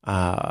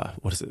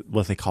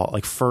 what they call it?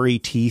 Like furry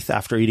teeth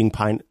after eating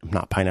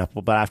not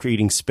pineapple, but after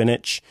eating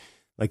spinach.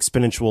 Like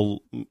spinach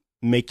will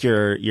make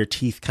your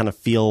teeth kind of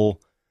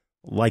feel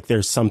like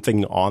there's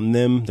something on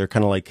them. They're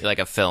kind of like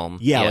a film.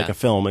 Yeah, like a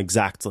film.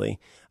 Exactly.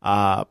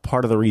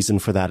 Part of the reason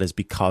for that is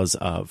because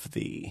of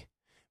the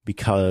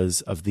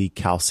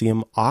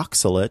calcium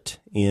oxalate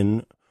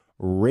in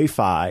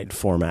Rayfied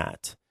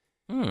format.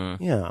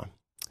 Yeah.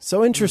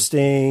 So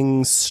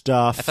interesting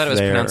stuff. I thought it was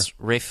there. pronounced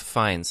Rafe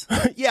Fiennes.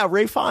 Yeah,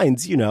 Ray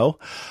Fiennes,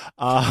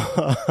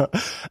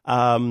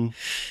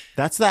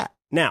 that's that.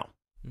 Now,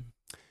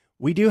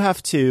 we do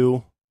have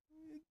to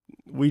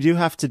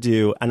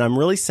do, and I'm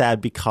really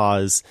sad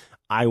because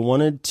I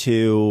wanted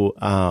to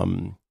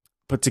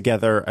put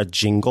together a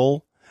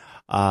jingle,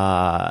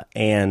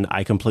 and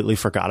I completely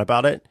forgot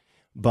about it.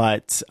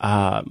 But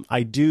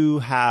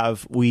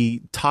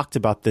we talked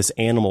about this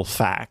animal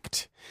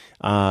fact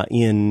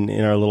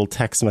in our little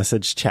text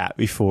message chat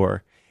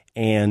before.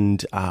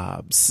 And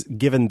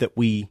given that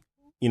I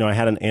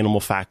had an animal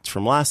fact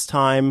from last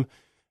time,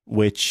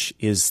 which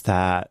is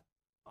that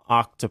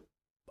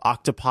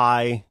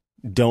octopi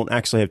don't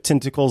actually have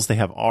tentacles. They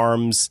have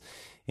arms,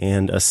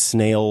 and a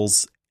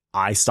snail's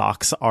eye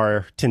stalks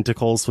are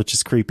tentacles, which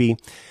is creepy.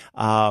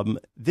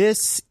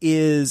 It's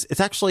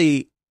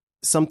actually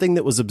something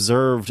that was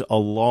observed a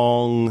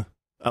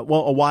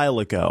while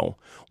ago,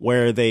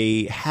 where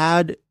they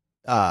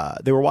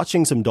were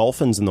watching some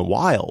dolphins in the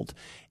wild,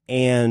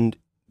 and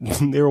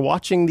they were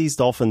watching these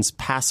dolphins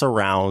pass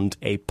around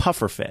a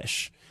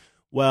pufferfish.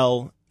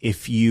 Well,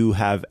 if you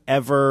have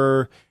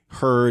ever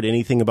heard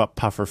anything about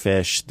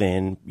pufferfish,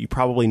 then you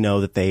probably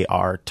know that they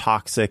are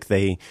toxic.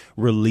 They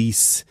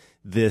release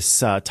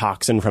this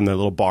toxin from their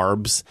little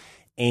barbs,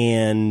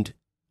 and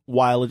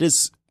while it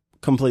is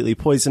completely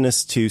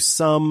poisonous to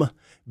some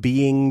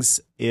beings,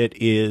 it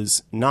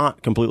is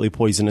not completely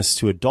poisonous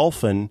to a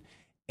dolphin.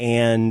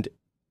 And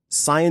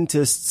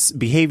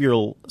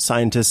behavioral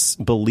scientists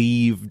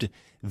believed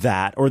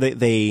that, or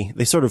they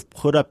sort of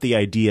put up the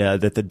idea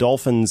that the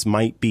dolphins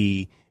might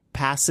be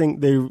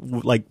they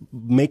like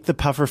make the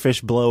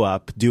pufferfish blow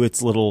up, do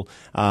its little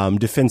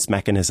defense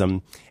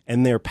mechanism,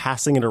 and they're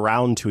passing it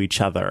around to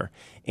each other.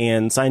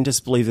 And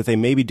scientists believe that they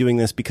may be doing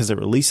this because it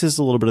releases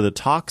a little bit of the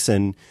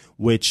toxin,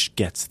 which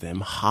gets them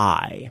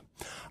high.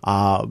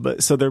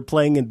 So they're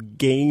playing a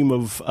game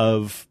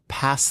of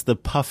pass the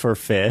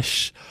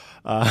pufferfish,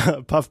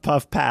 puff,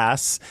 puff,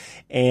 pass.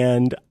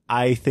 And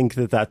I think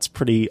that that's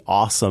pretty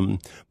awesome.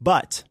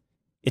 But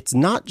it's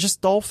not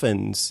just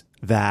dolphins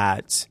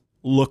that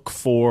look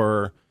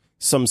for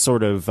some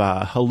sort of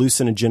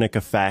hallucinogenic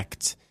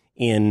effect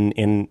in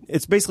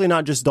it's basically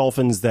not just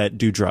dolphins that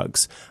do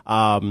drugs.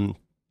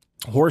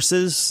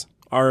 Horses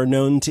are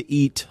known to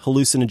eat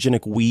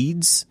hallucinogenic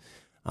weeds.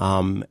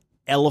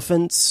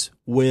 Elephants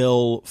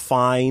will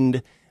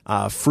find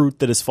fruit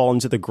that has fallen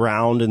to the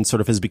ground and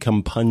sort of has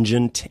become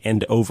pungent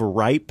and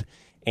overripe,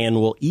 and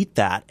will eat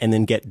that and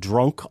then get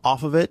drunk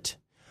off of it.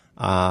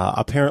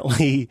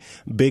 Apparently,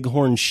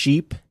 bighorn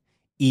sheep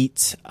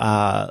eat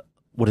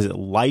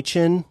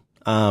lichen,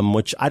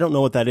 which I don't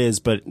know what that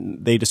is, but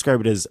they describe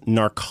it as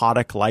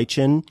narcotic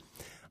lichen.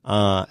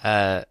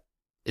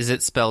 Is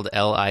it spelled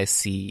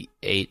Lichen?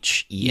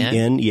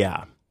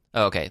 Yeah.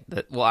 Oh, okay.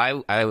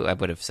 I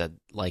would have said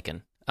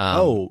lichen.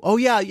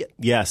 Yeah.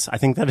 Yes, I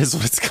think that is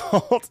what it's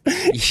called.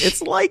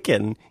 It's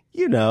lichen,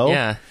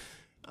 Yeah.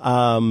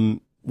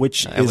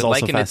 Which I is would also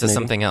liken it to fascinating.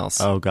 Something else.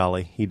 Oh,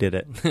 golly. He did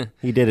it.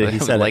 He did it. He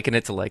said liken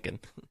it to lichen.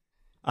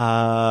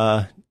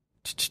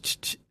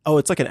 It's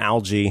like an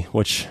algae,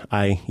 which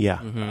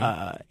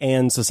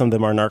and so some of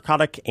them are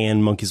narcotic,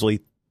 and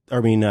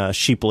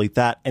sheep will eat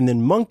that. And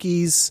then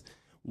monkeys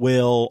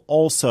will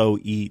also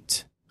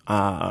eat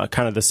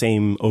kind of the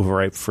same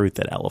overripe fruit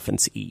that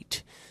elephants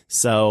eat.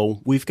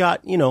 So we've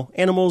got,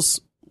 animals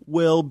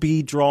will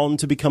be drawn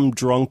to become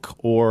drunk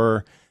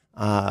or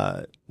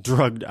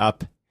drugged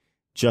up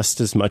just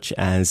as much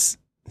as,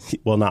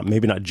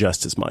 maybe not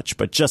just as much,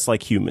 but just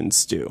like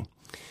humans do.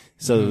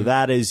 So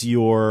that is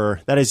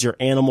your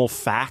animal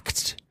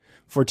fact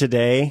for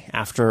today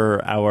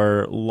after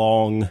our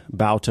long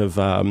bout of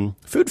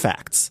food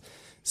facts.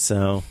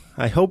 So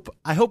I hope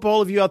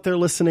all of you out there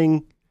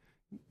listening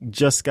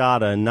just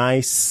got a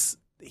nice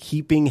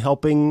heaping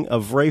helping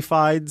of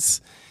Rayfides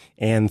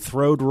and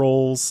Throde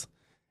rolls.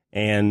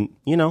 And,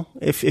 you know,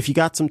 if you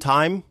got some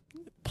time,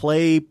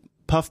 play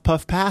Puff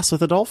Puff Pass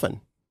with a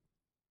dolphin.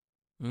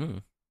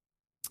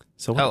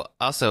 So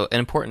also an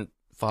important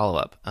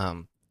follow-up.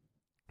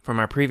 From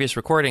our previous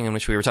recording in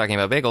which we were talking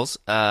about bagels,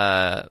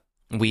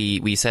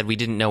 we said we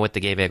didn't know what the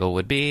gay bagel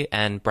would be,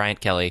 and Bryant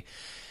Kelly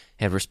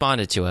had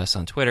responded to us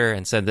on Twitter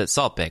and said that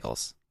salt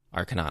bagels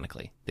are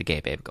canonically the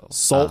gay bagels.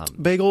 Salt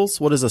bagels?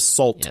 What is a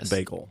salt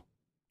bagel?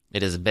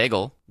 It is a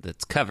bagel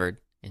that's covered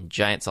in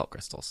giant salt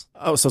crystals.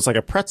 Oh, so it's like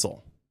a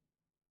pretzel.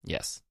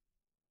 Yes.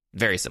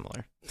 Very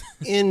similar.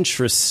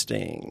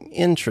 Interesting.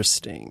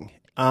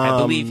 I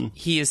believe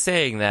he is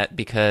saying that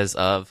because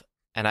of,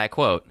 and I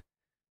quote,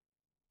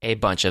 a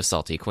bunch of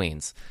salty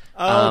queens.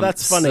 Oh,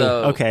 that's funny.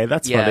 Okay,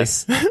 that's funny.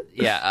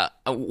 Yeah,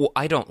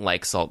 I don't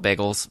like salt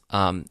bagels.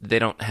 They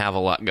don't have a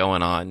lot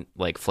going on,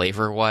 like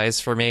flavor-wise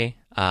for me.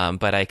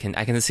 But I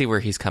can see where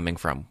he's coming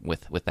from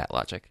with that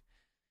logic.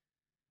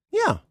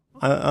 Yeah,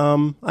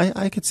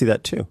 I could see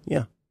that too.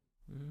 Yeah.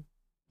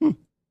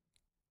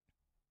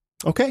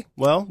 Okay.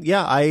 Well,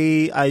 yeah.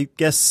 I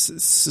guess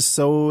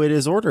so. It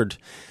is ordered.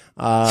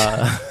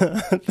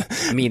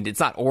 I mean, it's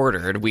not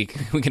ordered. We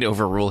can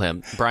overrule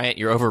him. Bryant,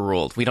 you're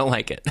overruled. We don't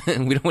like it.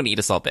 We don't want to eat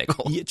a salt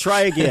bagel.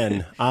 Try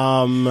again.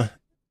 I mean,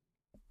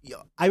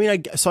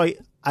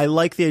 I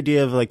like the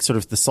idea of like sort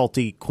of the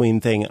salty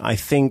queen thing. I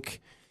think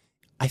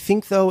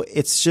though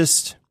it's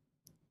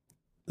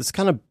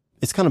kind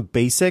of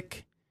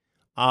basic,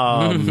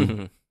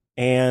 and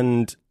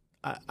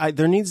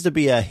there needs to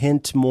be a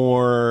hint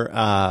more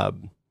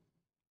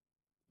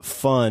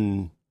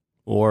fun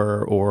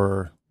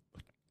or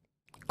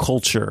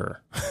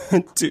culture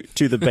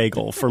to the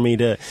bagel for me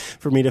to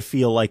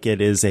feel like it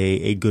is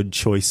a good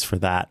choice for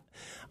that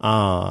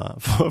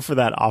for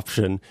that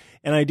option.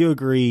 And I do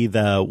agree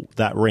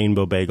that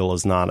rainbow bagel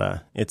is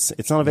not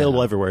it's not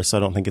available everywhere, so I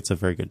don't think it's a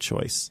very good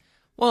choice.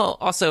 Well,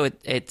 also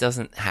it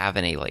doesn't have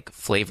any like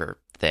flavor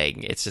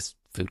thing. It's just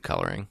food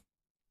coloring.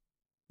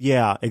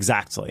 Yeah,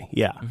 exactly.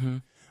 Yeah.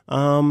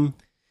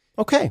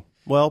 Okay.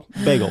 Well,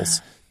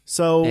 bagels.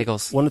 So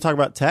bagels. Want to talk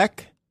about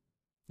tech?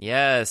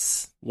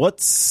 Yes. What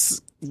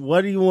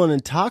do you want to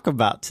talk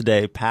about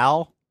today,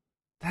 pal?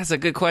 That's a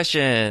good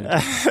question.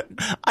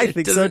 I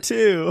think so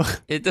too.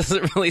 It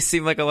doesn't really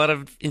seem like a lot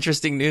of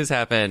interesting news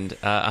happened.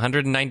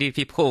 190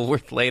 people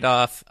were laid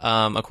off,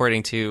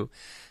 according to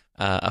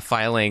a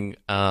filing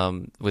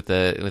with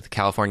the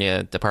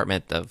California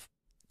Department of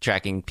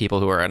Tracking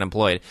People Who Are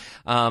Unemployed,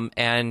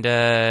 and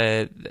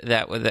that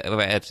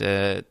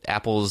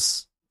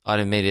Apple's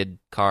automated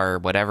car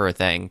whatever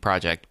thing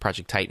Project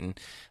Titan,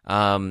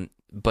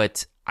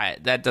 but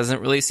that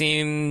doesn't really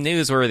seem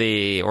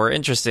newsworthy or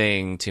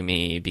interesting to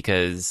me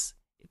because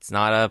it's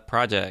not a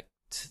product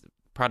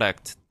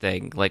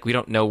thing. Like, we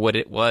don't know what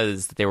it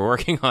was that they were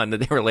working on that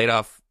they were laid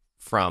off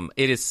from.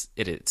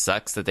 It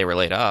sucks that they were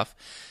laid off,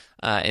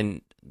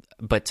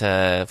 but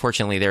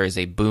fortunately there is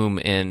a boom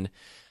in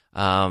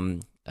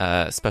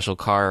special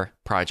car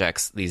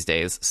projects these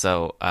days.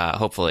 So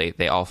hopefully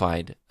they all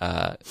find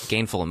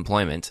gainful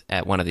employment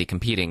at one of the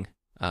competing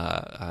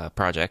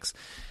projects.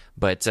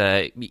 But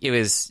it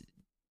was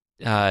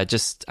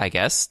just, I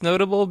guess,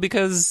 notable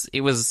because it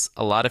was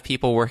a lot of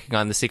people working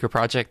on the secret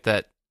project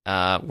that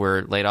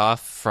were laid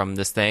off from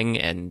this thing,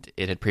 and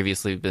it had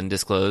previously been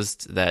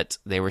disclosed that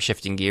they were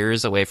shifting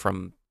gears away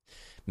from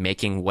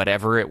making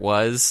whatever it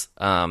was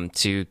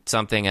to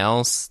something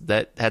else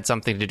that had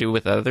something to do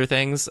with other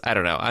things. I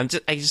don't know.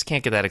 I just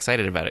can't get that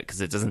excited about it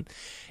because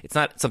it's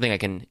not something I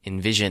can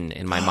envision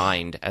in my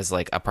mind as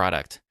like a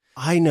product.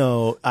 I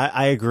know.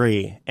 I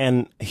agree.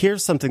 And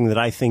here's something that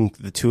I think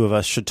the two of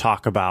us should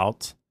talk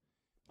about.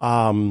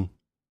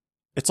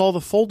 It's all the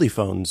foldy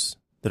phones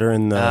that are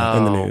in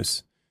the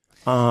news.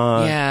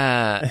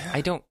 Yeah,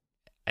 I don't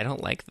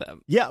like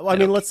them. Yeah, well, I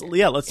mean, let's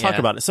talk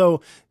about it.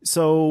 So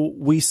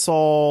we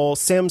saw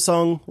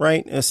Samsung,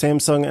 right?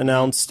 Samsung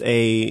announced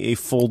a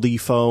foldy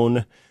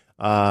phone.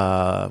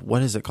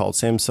 What is it called?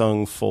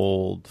 Samsung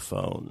Fold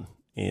phone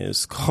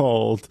is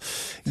called.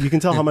 You can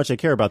tell how much I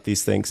care about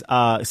these things.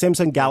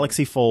 Samsung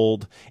Galaxy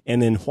Fold,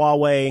 and then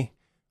Huawei,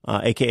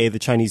 aka the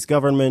Chinese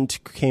government,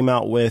 came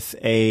out with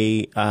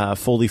a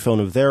foldy phone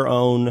of their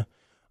own.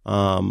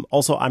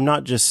 Also, I'm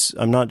not just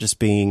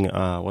being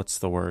what's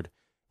the word?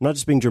 I'm not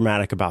just being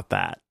dramatic about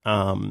that.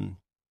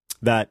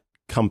 That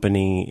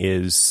company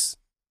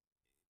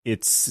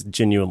it's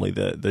genuinely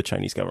the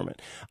Chinese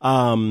government.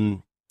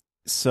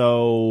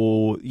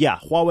 So yeah,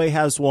 Huawei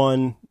has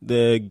one.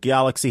 The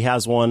Galaxy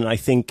has one. I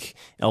think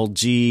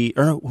LG,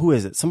 or who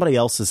is it? Somebody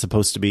else is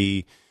supposed to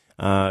be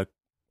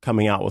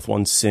coming out with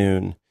one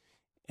soon.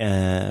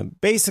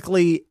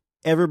 Basically,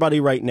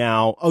 everybody right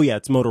now. Oh yeah,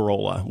 it's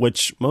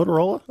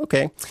Motorola.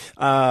 Okay.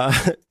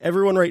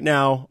 Everyone right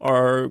now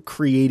are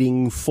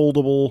creating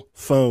foldable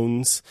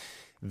phones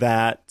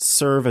that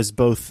serve as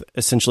both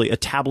essentially a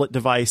tablet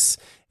device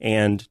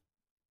and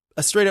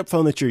a straight up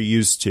phone that you're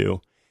used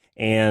to.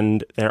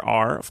 And there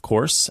are, of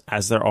course,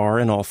 as there are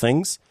in all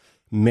things,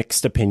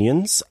 mixed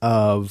opinions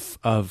of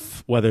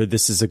whether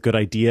this is a good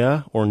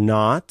idea or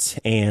not,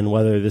 and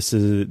whether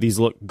these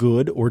look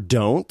good or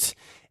don't.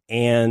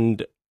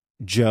 And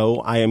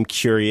Joe, I am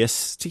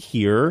curious to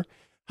hear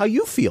how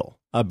you feel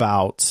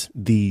about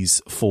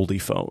these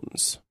foldy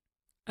phones.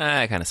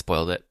 I kind of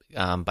spoiled it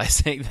by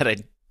saying that I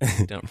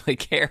don't really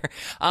care.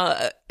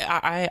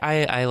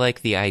 I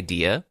like the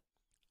idea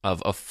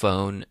of a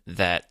phone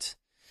that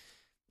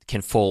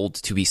can fold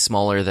to be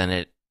smaller than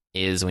it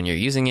is when you're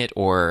using it,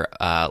 or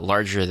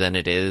larger than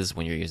it is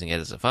when you're using it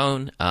as a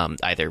phone.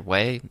 Either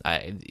way,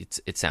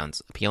 it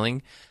sounds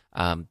appealing.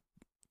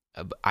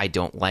 I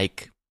don't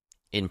like,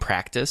 in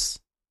practice,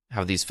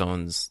 how these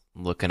phones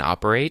look and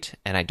operate,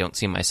 and I don't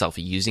see myself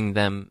using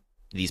them,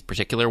 these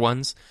particular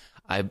ones.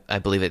 I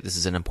believe that this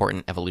is an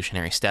important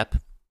evolutionary step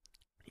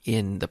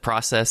in the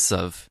process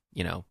of,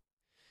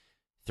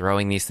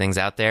 throwing these things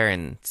out there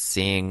and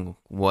seeing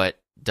what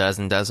does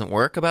and doesn't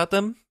work about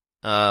them,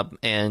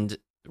 and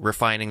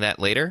refining that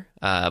later.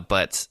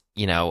 But,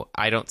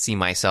 I don't see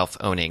myself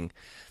owning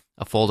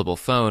a foldable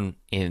phone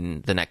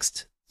in the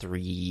next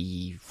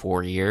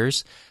 3-4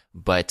 years.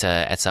 But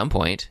at some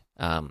point,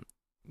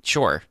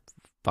 sure,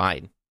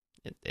 fine.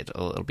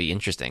 It'll be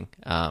interesting.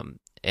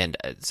 And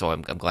so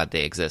I'm glad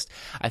they exist.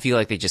 I feel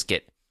like they just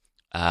get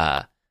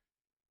a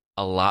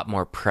lot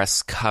more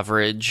press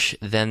coverage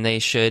than they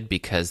should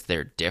because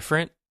they're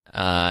different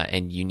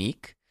and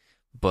unique,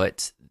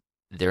 but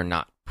they're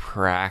not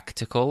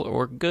practical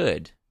or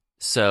good.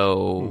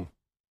 So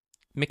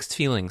mixed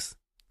feelings.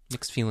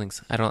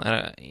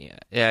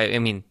 I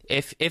mean,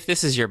 if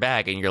this is your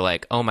bag and you're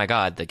like, oh my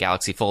God, the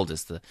Galaxy Fold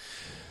is the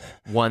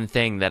one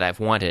thing that I've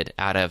wanted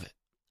out of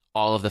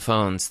all of the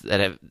phones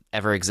that have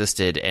ever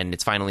existed, and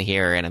it's finally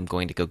here, and I'm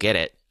going to go get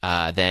it,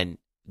 then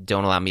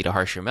don't allow me to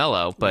harsh your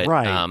mellow. But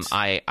right.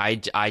 I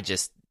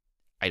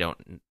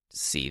don't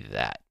see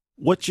that.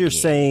 What you're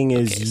saying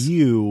is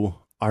you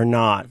are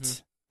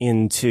not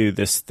into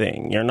this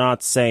thing. You're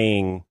not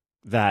saying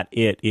that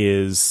it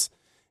is,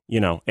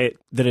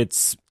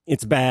 that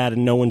it's bad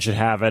and no one should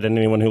have it, and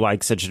anyone who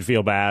likes it should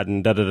feel bad,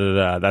 and da da da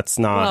da. That's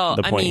not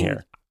the point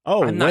here.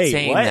 Oh, I'm not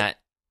saying that.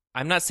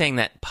 I'm not saying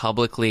that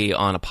publicly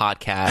on a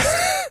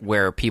podcast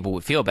where people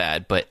would feel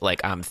bad, but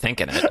I'm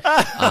thinking it.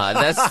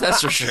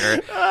 That's for sure.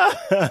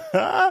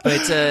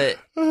 But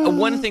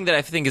one thing that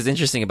I think is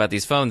interesting about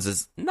these phones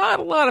is not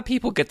a lot of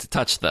people get to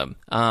touch them.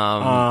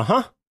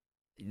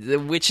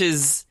 Which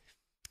is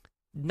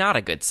not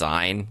a good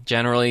sign,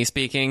 generally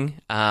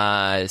speaking.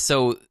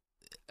 So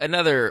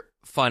another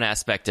fun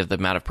aspect of the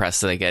amount of press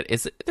that I get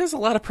is there's a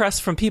lot of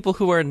press from people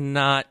who are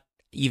not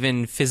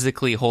even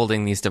physically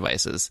holding these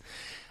devices.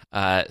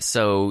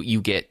 So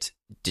you get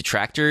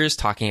detractors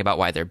talking about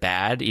why they're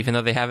bad, even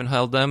though they haven't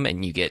held them,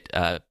 and you get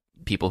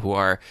people who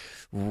are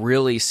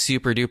really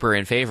super duper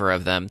in favor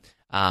of them,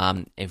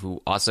 and who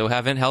also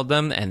haven't held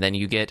them, and then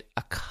you get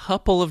a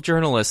couple of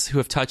journalists who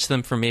have touched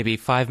them for maybe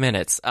 5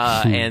 minutes,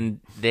 and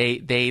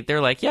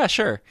they're like, yeah,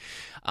 sure,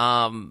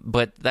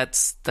 but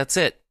that's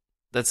it.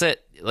 That's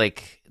it.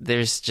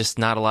 There's just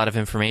not a lot of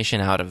information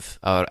out of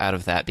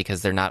that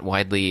because they're not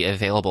widely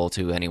available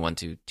to anyone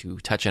to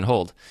touch and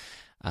hold.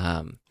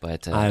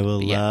 But I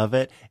will love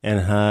it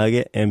and hug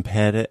it and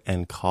pet it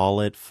and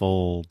call it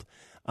Fold.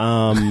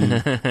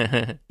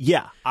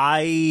 Yeah,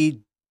 I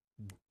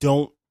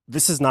don't.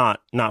 This is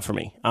not for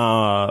me.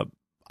 I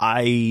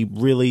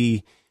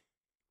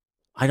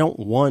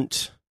don't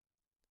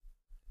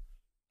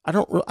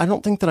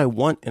think that I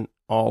want an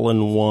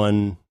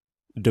all-in-one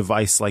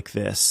device like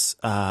this.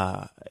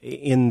 I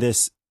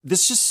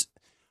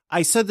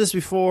said this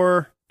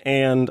before,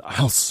 and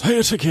I'll say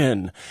it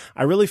again.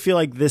 I really feel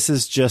like this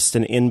is just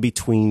an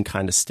in-between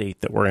kind of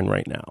state that we're in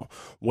right now,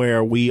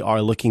 where we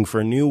are looking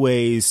for new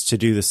ways to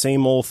do the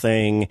same old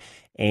thing,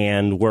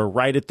 and we're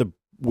right at the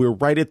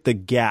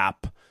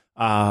gap,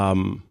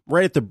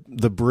 right at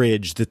the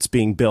bridge that's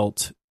being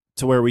built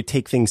to where we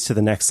take things to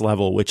the next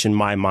level, which in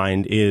my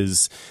mind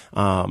is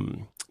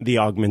the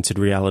augmented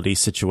reality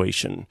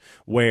situation,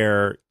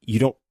 where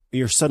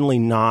you're suddenly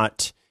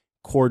not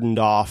cordoned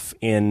off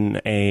in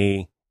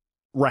a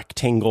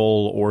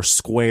rectangle or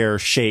square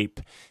shape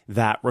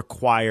that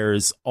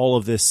requires all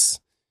of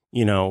this,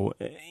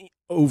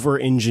 over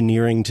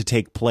engineering to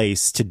take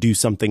place to do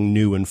something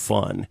new and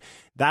fun.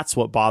 That's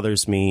what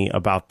bothers me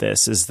about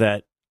this, is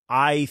that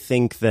I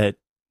think that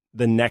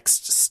the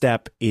next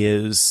step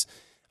is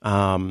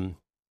not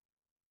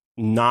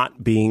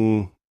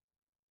being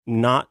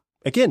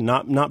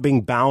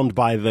bound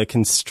by the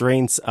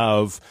constraints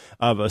of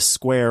a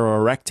square or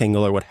a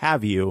rectangle or what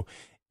have you.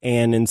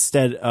 And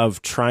instead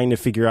of trying to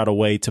figure out a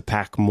way to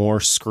pack more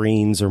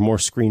screens or more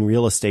screen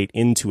real estate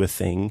into a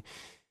thing,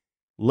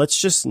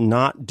 let's just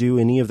not do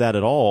any of that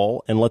at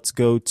all. And let's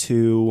go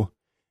to,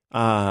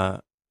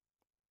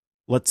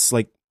 let's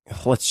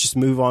just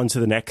move on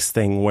to the next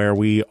thing where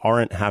we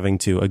aren't having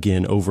to,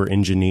 again, over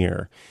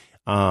engineer.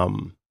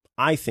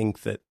 I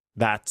think that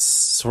that's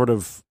sort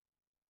of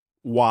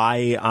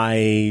why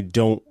I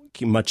don't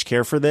much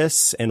care for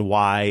this and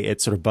why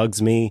it sort of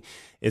bugs me.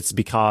 It's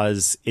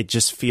because it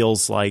just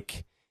feels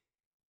like,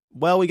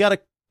 well, we got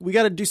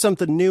to do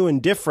something new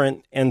and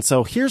different. And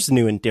so here's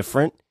new and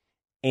different.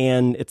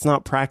 And it's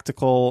not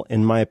practical,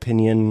 in my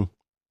opinion.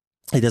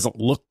 It doesn't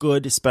look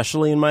good,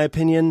 especially in my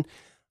opinion.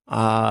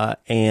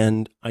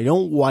 And I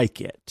don't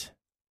like it.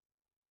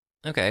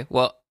 Okay.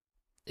 Well,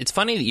 it's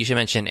funny that you should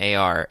mention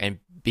AR and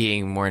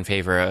being more in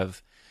favor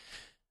of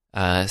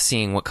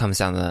seeing what comes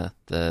down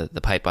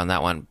the pipe on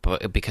that one,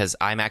 but because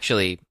I'm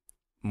actually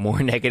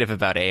more negative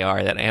about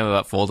AR than I am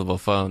about foldable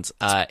phones.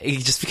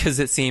 Just because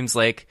it seems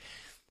like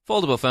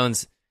foldable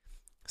phones,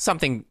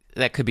 something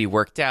that could be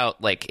worked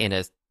out, like in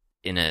a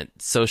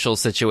social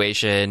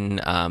situation,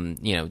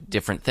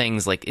 different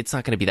things. Like, it's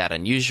not going to be that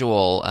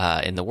unusual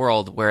in the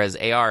world. Whereas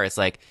AR, it's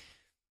like,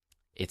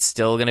 it's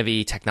still going to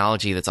be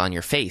technology that's on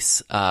your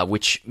face,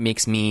 which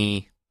makes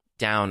me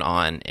down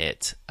on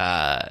it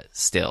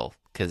still,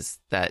 because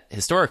that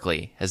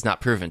historically has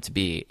not proven to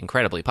be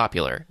incredibly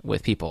popular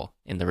with people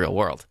in the real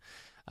world.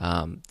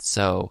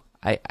 So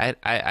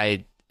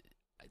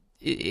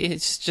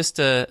it's just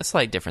a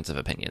slight difference of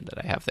opinion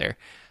that I have there.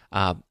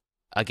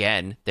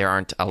 Again, there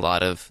aren't a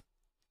lot of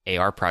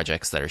AR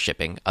projects that are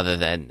shipping other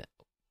than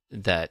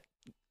that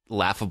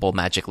laughable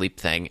Magic Leap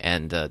thing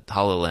and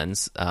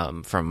HoloLens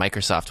from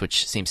Microsoft,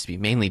 which seems to be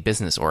mainly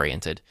business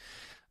oriented,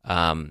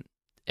 and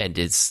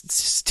is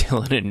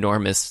still an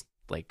enormous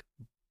like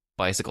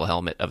bicycle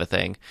helmet of a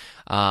thing.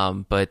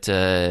 But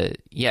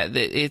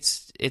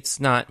it's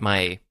not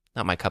my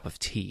cup of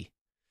tea.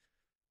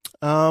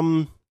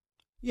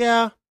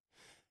 Yeah.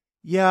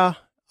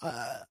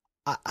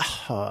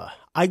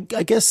 I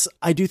guess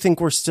I do think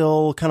we're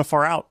still kind of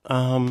far out.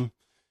 I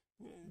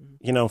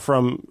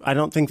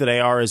don't think that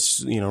AR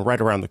is,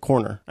 right around the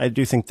corner. I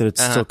do think that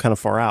it's still kind of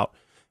far out.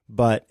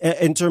 But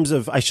in terms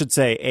of, I should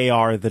say,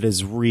 AR that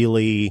is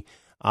really,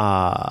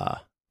 that's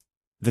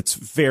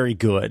very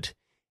good.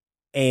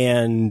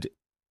 And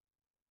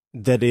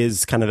that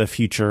is kind of the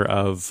future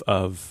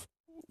of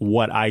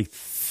what I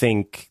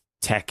think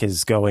tech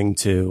is going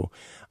to.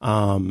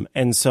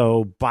 And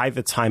so by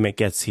the time it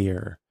gets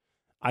here,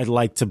 I'd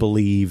like to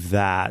believe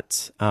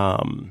that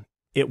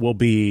it'll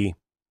be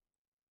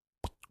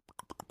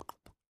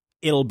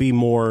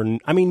more,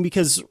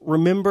 because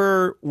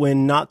remember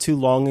when not too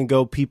long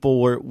ago,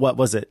 people were,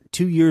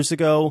 2 years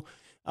ago,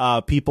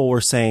 people were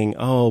saying,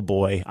 oh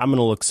boy, I'm going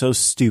to look so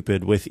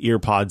stupid with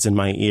earpods in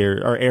my ear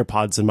or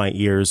AirPods in my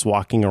ears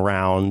walking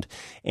around,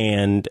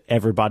 and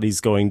everybody's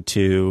going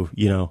to,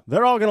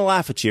 they're all going to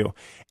laugh at you.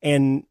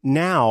 And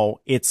now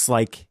it's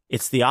like,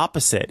 it's the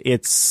opposite.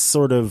 It's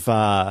sort of,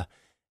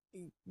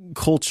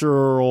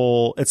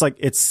 cultural. It's like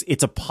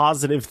it's a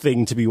positive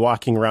thing to be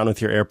walking around with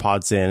your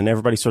AirPods in, and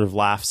everybody sort of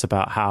laughs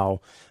about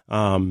how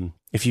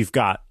if you've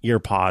got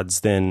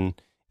earpods, then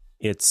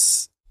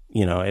it's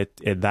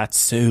that's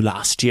so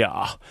last year.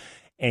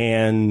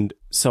 And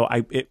so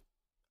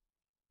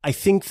I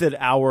think that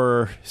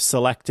our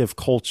selective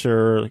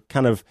culture,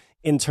 kind of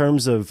in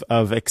terms of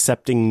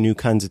accepting new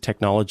kinds of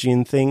technology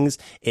and things,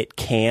 it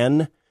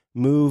can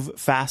move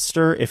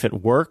faster if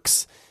it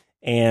works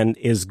and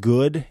is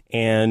good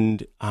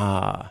and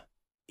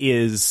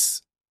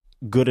is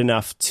good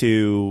enough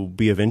to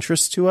be of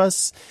interest to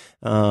us.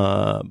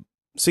 So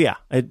yeah,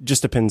 it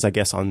just depends, I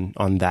guess,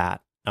 on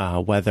that.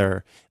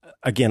 Whether,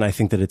 again, I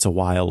think that it's a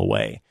while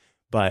away,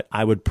 but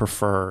I would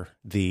prefer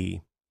the.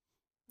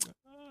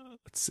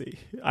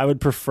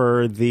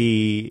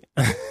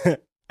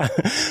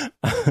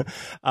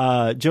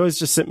 Joe's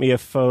just sent me a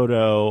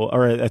photo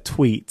or a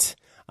tweet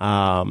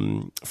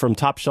from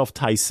Top Shelf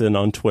Tyson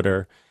on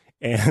Twitter.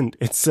 And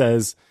it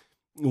says,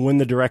 when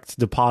the direct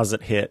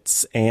deposit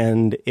hits,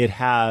 and it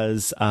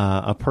has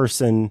a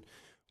person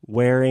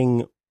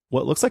wearing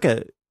what looks like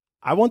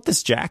I want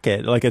this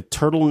jacket, like a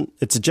turtle.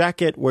 It's a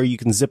jacket where you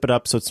can zip it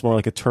up so it's more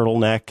like a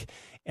turtleneck.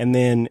 And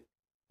then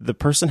the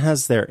person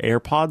has their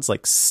AirPods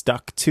like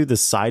stuck to the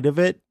side of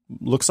it.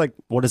 Looks like,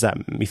 what is that?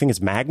 You think it's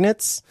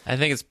magnets? I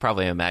think it's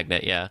probably a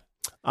magnet, yeah.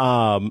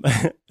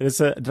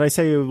 Did I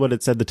say what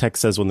it said? The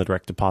text says when the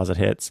direct deposit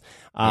hits.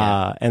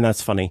 Yeah. And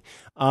that's funny.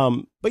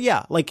 But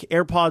yeah, like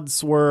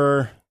AirPods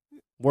were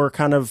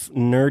kind of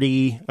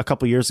nerdy a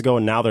couple years ago,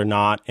 and now they're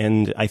not.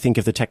 And I think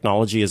if the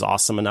technology is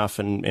awesome enough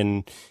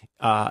and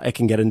it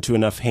can get into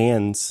enough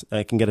hands,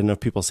 it can get enough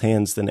people's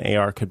hands, then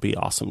AR could be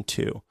awesome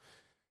too.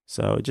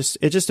 So it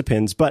just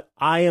depends. But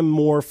I am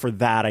more for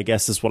that, I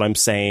guess, is what I'm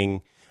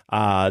saying,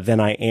 than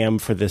I am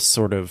for this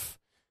sort of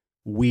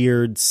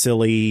weird,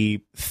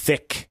 silly,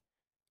 thick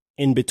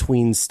in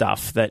between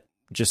stuff that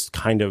just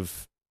kind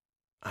of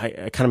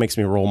makes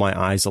me roll my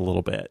eyes a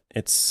little bit.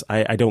 It's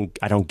I don't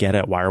get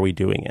it. Why are we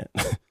doing it?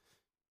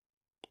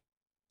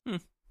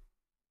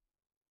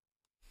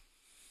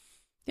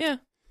 Yeah,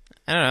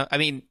 I don't know. I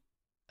mean,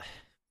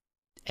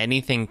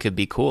 anything could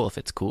be cool if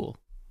it's cool.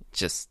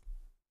 Just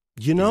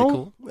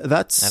cool?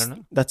 That's I don't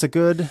know.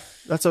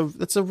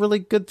 That's a really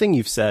good thing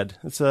you've said.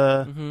 It's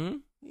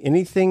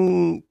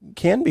anything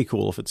can be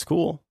cool if it's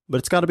cool, but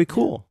it's got to be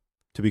cool.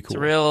 to be cool. It's a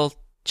real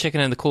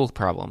chicken and the cool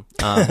problem.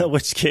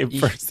 Which came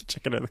first, the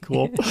chicken and the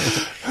cool?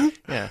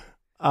 Yeah.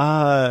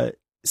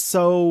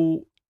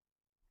 So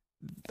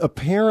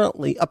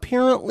apparently,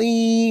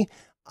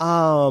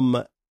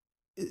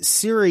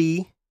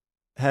 Siri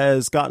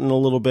has gotten a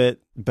little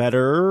bit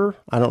better.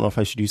 I don't know if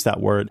I should use that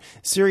word.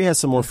 Siri has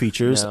some more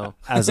features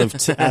as of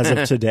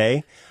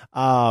today.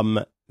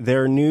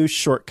 There are new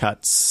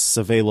shortcuts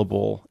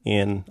available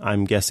in,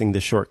 I'm guessing, the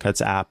Shortcuts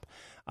app.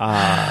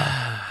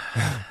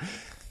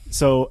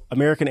 So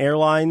American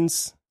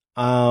Airlines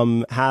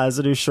has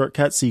a new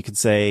shortcut, so you could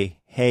say,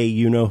 "Hey,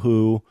 you know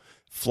who,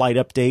 flight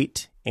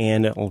update,"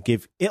 and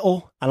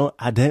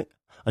I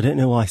didn't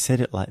know why I said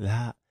it like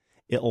that.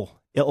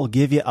 It'll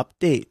give you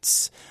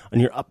updates on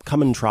your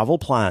upcoming travel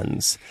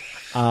plans.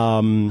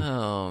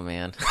 Oh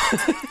man.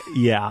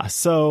 Yeah,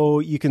 so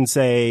you can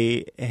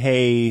say,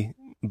 "Hey,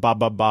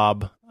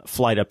 Bob,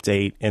 flight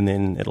update," and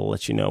then it'll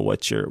let you know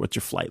what your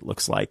flight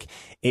looks like.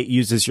 It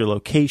uses your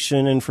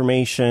location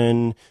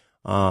information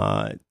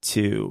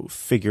to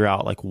figure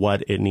out like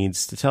what it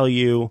needs to tell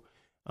you.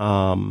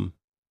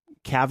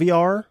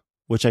 Caviar,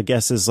 which I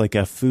guess is like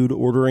a food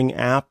ordering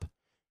app,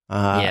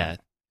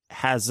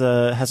 has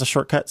a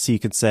shortcut, so you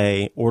could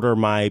say, "Order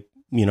my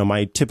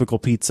typical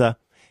pizza,"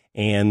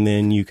 and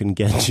then you can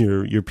get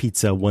your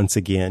pizza once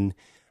again.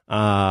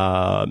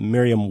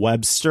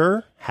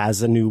 Merriam-Webster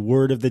has a new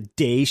word of the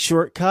day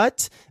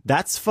shortcut.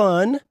 That's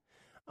fun.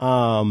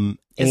 Go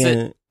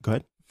ahead. Go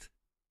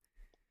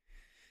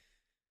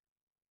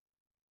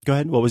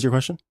ahead. What was your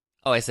question?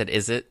 Oh, I said,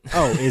 is it?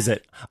 Oh, is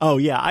it? Oh,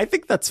 yeah. I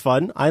think that's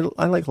fun. I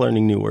like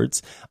learning new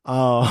words.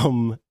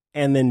 And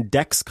then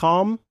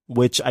Dexcom,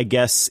 which I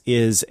guess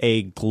is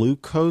a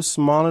glucose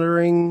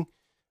monitoring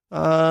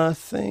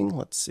thing.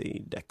 Let's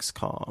see.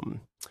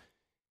 Dexcom.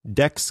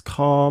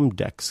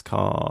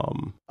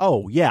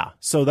 Oh, yeah.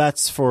 So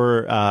that's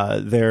for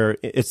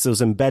it's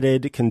those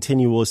embedded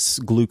continuous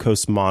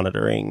glucose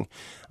monitoring.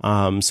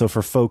 So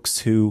for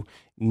folks who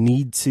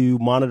need to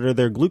monitor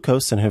their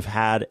glucose and have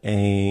had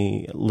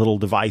a little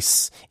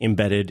device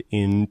embedded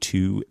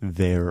into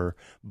their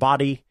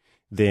body,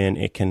 then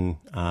it can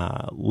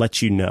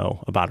let you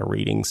know about a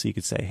reading. So you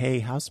could say,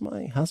 "Hey, how's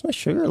my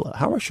sugar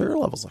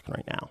levels looking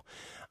right now?"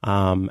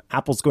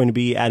 Apple's going to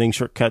be adding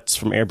shortcuts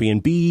from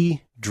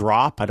Airbnb,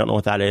 Drop, I don't know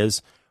what that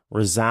is,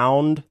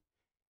 Resound,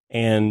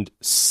 and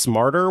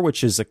Smarter,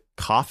 which is a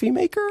coffee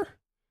maker.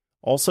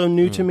 Also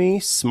new to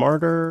me,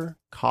 Smarter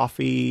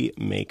coffee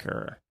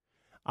maker.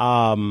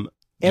 You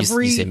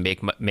say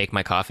make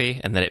my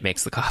coffee, and then it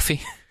makes the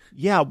coffee.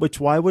 Yeah,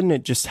 why wouldn't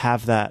it just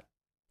have that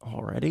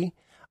already?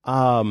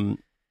 So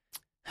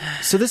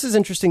this is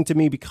interesting to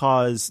me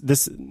because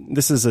this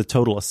is a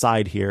total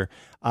aside here.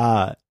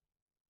 I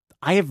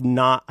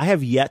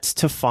have yet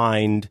to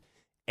find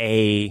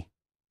a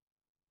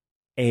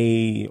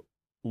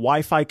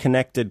Wi-Fi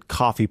connected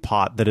coffee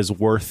pot that is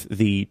worth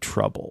the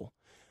trouble.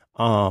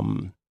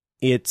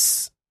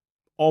 It's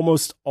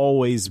almost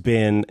always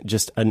been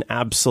just an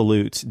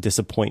absolute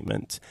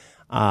disappointment,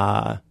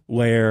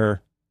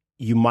 where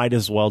you might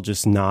as well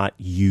just not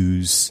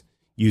use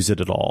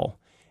it at all.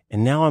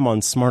 And now I'm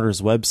on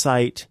Smarter's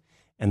website,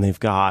 and they've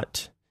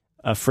got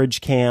a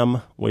fridge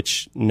cam,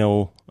 which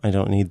no, I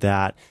don't need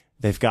that.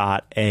 They've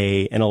got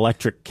an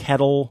electric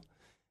kettle.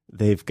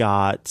 They've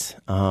got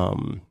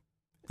an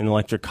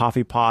electric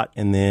coffee pot,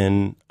 and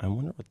then I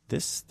wonder what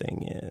this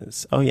thing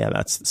is. Oh yeah,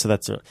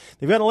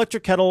 they've got an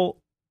electric kettle,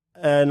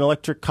 an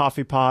electric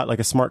coffee pot, like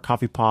a smart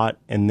coffee pot,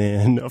 and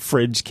then a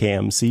fridge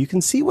cam, so you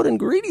can see what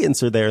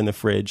ingredients are there in the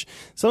fridge.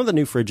 Some of the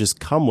new fridges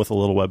come with a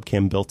little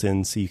webcam built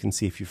in, so you can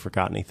see if you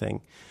forgot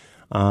anything.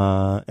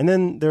 And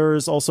then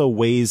there's also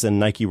Waze and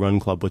Nike Run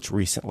Club, which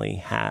recently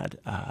had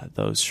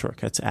those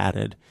shortcuts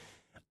added.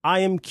 I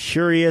am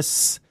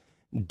curious,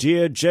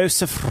 dear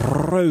Joseph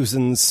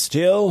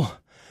Rosenstiel,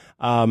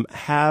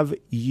 have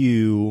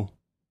you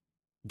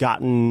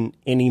gotten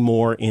any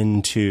more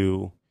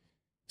into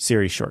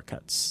Siri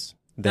shortcuts?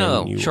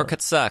 No,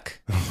 shortcuts suck.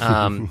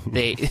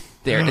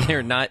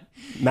 They're not.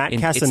 Matt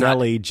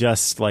Casanelli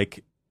just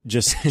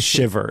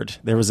shivered.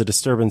 There was a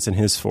disturbance in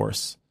his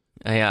force.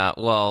 Yeah,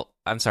 well,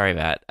 I'm sorry,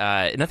 Matt.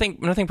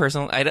 Nothing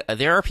personal.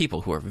 There are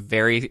people who are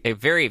very,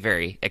 very,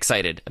 very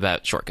excited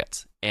about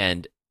shortcuts,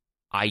 and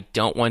I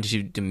don't want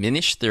to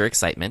diminish their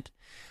excitement.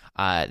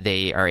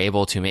 They are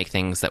able to make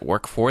things that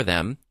work for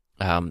them,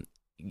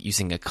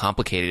 using a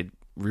complicated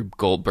Rube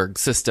Goldberg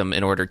system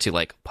in order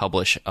to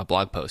publish a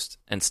blog post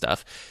and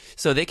stuff.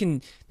 So they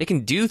can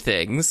do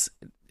things.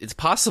 It's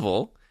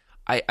possible.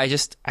 I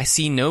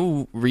see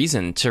no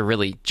reason to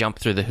really jump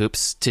through the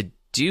hoops to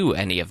do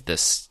any of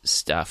this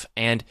stuff.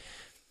 And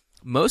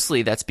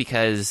mostly that's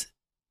because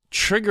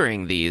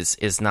triggering these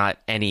is not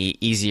any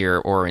easier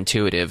or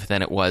intuitive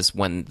than it was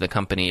when the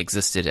company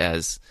existed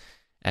as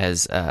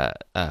a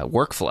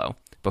workflow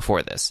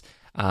before this,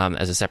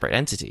 as a separate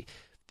entity.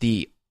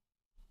 The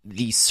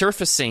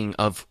surfacing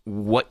of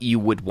what you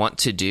would want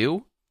to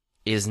do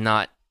is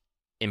not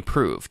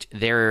improved.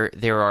 There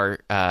are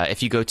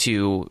if you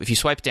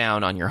swipe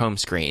down on your home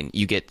screen,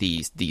 you get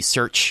the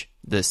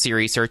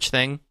Siri search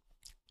thing,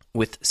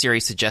 with Siri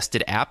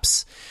suggested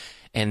apps,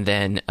 and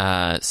then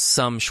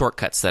some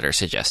shortcuts that are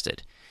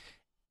suggested.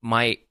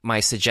 My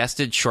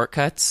suggested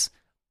shortcuts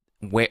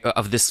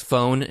of this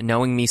phone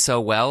knowing me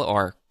so well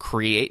are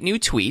create new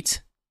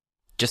tweet,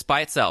 just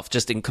by itself,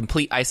 just in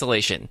complete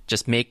isolation.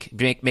 Just make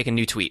a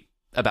new tweet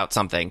about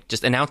something.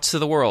 Just announce to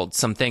the world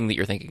something that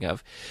you're thinking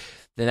of.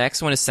 The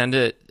next one is send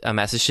a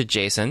message to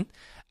Jason.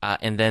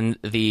 And then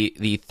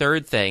the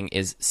third thing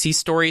is see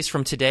stories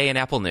from today in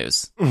Apple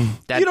News. You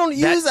don't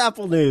use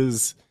Apple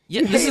News.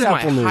 Yeah, this is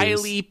my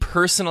highly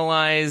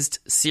personalized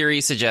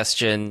Siri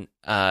suggestion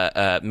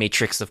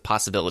matrix of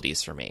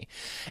possibilities for me.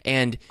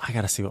 And I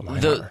gotta see what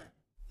mine are.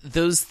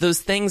 Those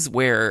things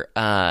where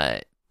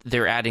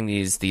they're adding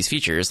these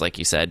features, like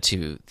you said,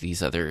 to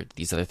these other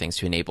things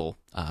to enable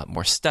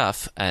more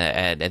stuff,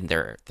 and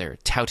they're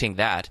touting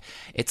that.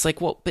 It's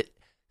like, well, but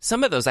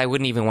some of those I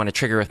wouldn't even want to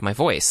trigger with my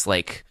voice,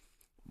 like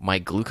my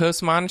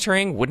glucose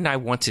monitoring. Wouldn't I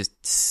want to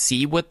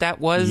see what that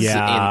was?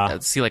 Yeah.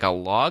 See like a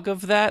log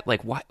of that?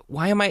 Like,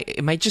 why am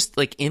I just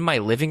like in my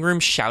living room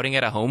shouting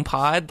at a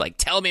HomePod, like,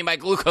 tell me my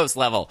glucose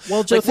level?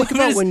 Well, Joe, like, think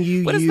about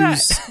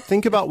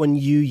when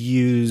you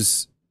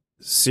use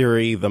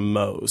Siri the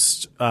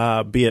most,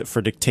 be it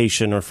for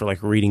dictation or for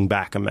like reading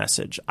back a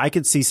message. I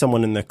could see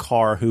someone in the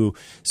car who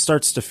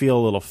starts to feel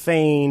a little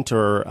faint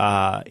or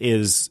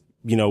is,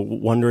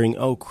 wondering,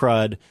 oh,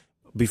 crud,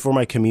 before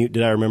my commute,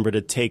 did I remember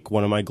to take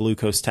one of my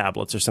glucose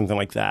tablets or something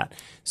like that?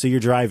 So you're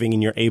driving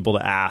and you're able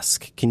to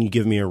ask, can you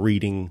give me a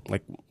reading,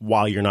 like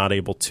while you're not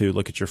able to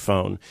look at your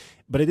phone?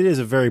 But it is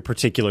a very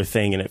particular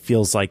thing, and it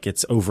feels like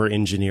it's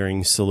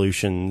over-engineering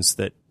solutions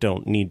that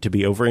don't need to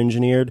be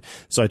over-engineered.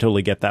 So I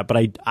totally get that. But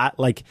I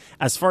like,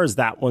 as far as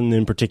that one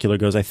in particular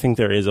goes, I think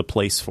there is a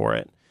place for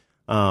it.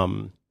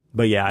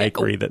 But yeah, I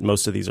agree that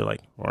most of these are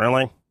like,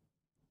 really?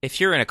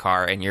 If you're in a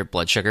car and your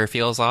blood sugar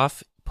feels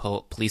off,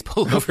 please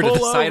pull over to the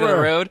side of the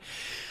road.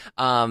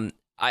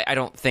 I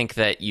don't think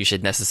that you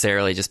should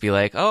necessarily just be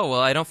like, oh,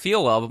 well, I don't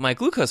feel well, but my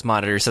glucose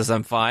monitor says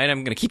I'm fine.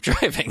 I'm going to keep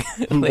driving.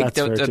 Like,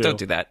 don't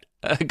do that.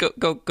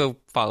 Go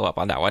follow up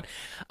on that one.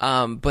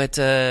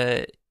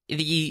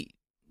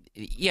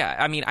 Yeah,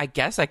 I mean, I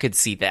guess I could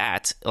see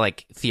that,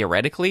 like,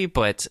 theoretically,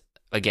 but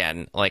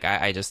again, like,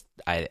 I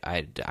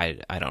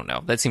don't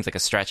know. That seems like a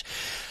stretch.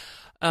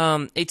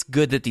 It's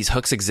good that these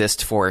hooks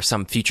exist for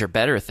some future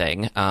better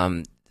thing,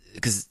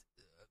 because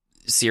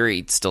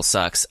Siri still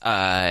sucks.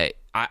 I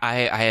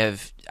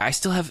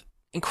still have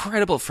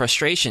incredible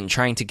frustration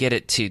trying to get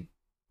it to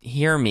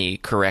hear me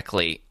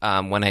correctly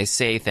when I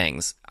say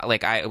things.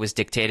 Like, I was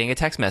dictating a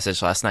text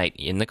message last night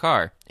in the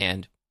car,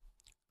 and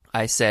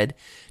I said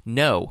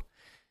no,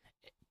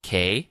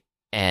 K-N-O-W,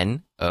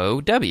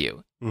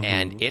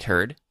 and it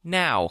heard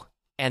now.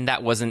 And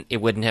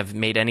it wouldn't have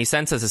made any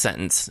sense as a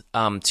sentence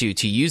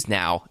to use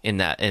now in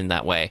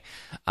that way.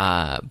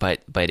 But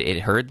it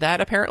heard that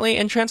apparently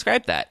and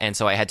transcribed that. And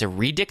so I had to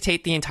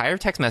redictate the entire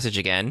text message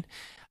again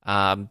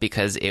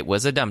because it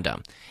was a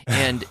dum-dum.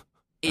 And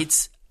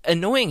it's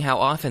annoying how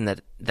often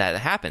that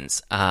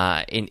happens.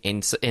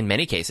 In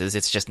many cases,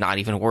 it's just not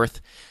even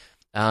worth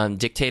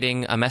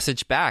dictating a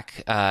message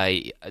back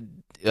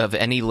of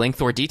any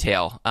length or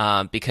detail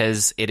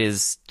because it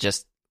is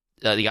just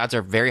the odds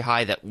are very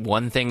high that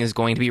one thing is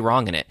going to be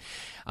wrong in it,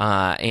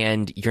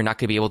 and you're not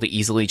going to be able to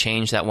easily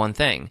change that one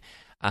thing.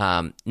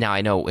 Now,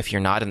 I know if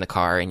you're not in the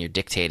car and you're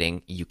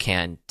dictating, you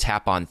can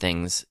tap on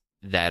things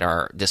that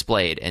are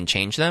displayed and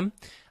change them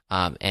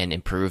and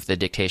improve the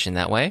dictation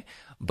that way.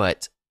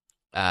 But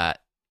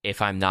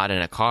if I'm not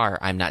in a car,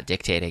 I'm not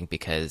dictating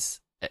because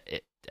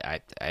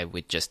I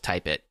would just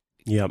type it.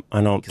 Yep,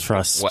 I don't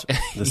trust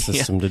the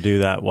system to do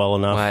that well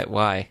enough.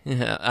 Why?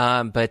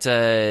 But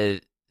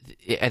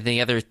and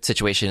the other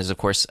situation is, of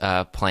course,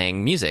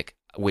 playing music,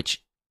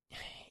 which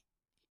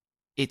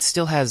it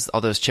still has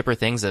all those chipper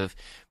things of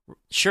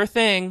sure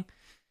thing,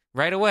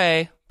 right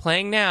away,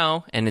 playing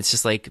now, and it's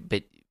just like,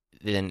 but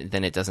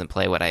then it doesn't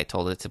play what I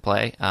told it to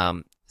play.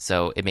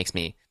 So it makes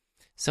me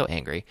so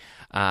angry.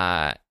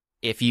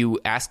 If you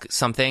ask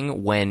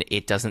something when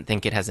it doesn't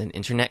think it has an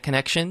internet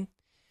connection,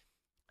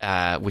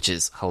 which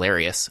is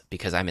hilarious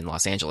because I'm in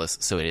Los Angeles,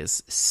 so it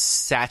is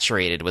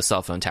saturated with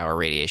cell phone tower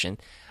radiation.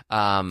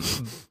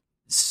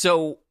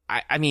 So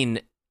I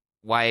mean,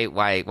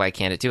 why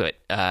can't it do it?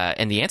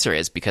 And the answer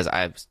is because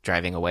I was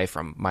driving away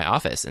from my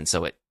office, and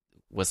so it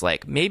was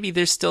like maybe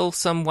there's still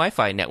some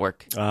Wi-Fi network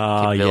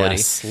capability.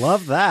 Yes,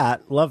 love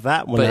that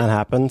when that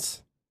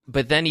happens.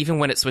 But then even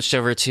when it switched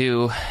over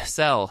to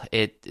cell,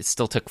 it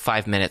still took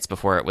 5 minutes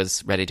before it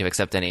was ready to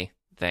accept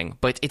anything.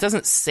 But it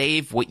doesn't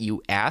save what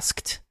you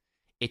asked;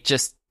 it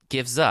just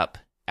gives up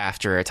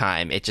after a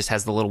time. It just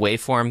has the little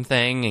waveform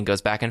thing and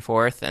goes back and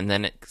forth, and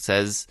then it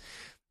says,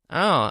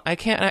 oh, I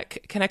can't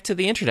connect to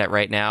the internet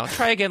right now.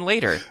 Try again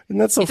later.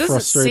 And that's so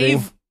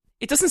frustrating.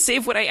 It doesn't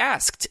save what I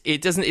asked.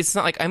 It doesn't. It's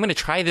not like I'm going to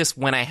try this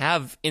when I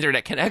have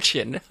internet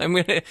connection.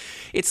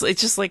 It's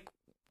just like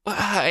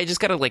I just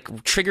got to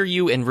like trigger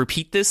you and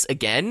repeat this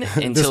again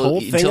until this whole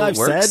thing until I've it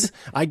works. said.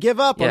 I give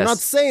up. Yes. I'm not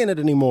saying it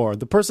anymore.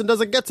 The person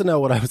doesn't get to know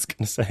what I was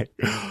going to say.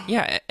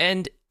 Yeah,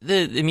 and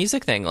the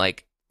music thing,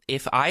 like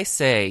if I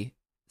say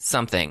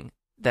something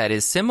that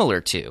is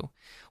similar to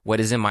what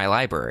is in my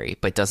library,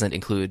 but doesn't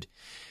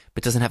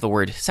have the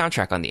word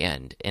soundtrack on the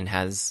end and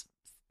has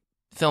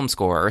film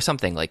score or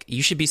something, like,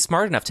 you should be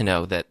smart enough to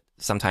know that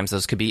sometimes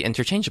those could be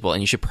interchangeable,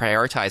 and you should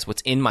prioritize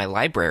what's in my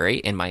library,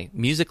 in my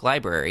music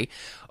library,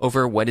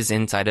 over what is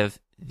inside of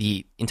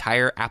the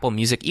entire Apple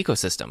Music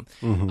ecosystem.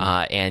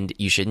 And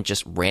you shouldn't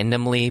just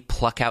randomly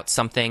pluck out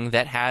something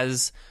that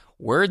has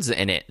words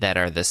in it that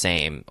are the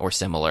same or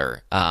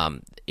similar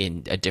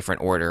in a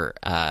different order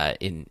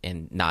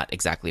in not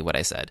exactly what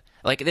I said.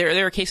 Like,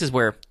 there are cases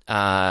where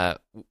on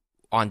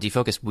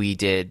Defocus we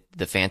did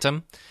The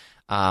Phantom,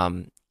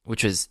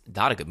 which was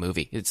not a good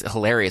movie. It's a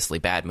hilariously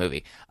bad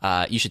movie.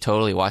 You should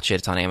totally watch it.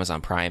 It's on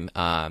Amazon Prime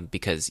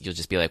because you'll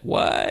just be like,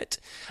 what?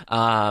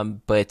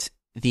 But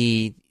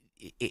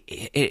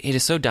it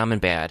is so dumb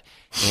and bad,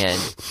 and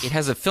it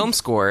has a film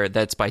score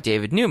that's by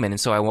David Newman. And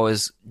so I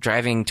was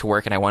driving to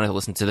work and I wanted to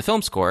listen to the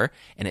film score,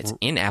 and it's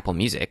in Apple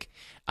Music,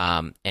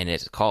 and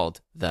it's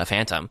called The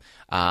Phantom.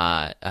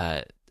 I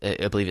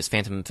believe it's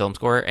Phantom Film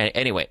Score.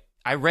 Anyway,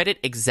 I read it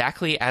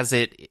exactly as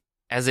it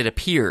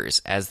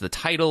appears as the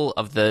title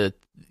of the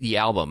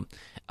album.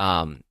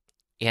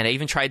 And I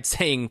even tried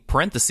saying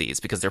parentheses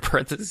because there are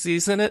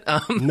parentheses in it.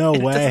 No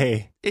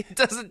way. It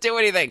doesn't do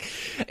anything.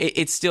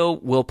 It still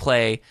will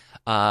play.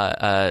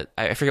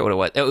 I forget what it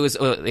was.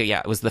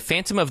 It was the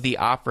Phantom of the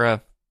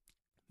Opera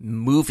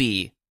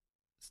movie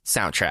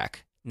soundtrack,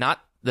 not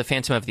the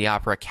Phantom of the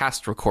Opera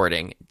cast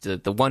recording,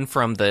 the one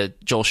from the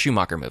Joel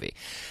Schumacher movie.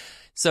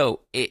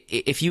 So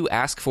if you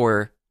ask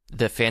for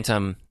the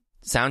Phantom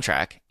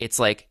soundtrack, it's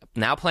like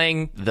now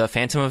playing the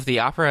Phantom of the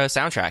Opera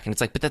soundtrack, and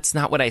it's like, but that's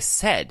not what I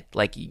said.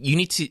 Like, you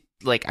need to,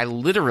 like, I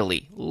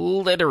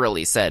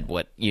literally said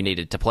what you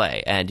needed to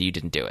play, and you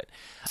didn't do it.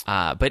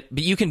 But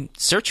you can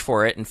search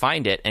for it and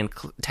find it and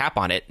tap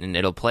on it, and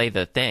it'll play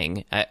the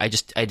thing.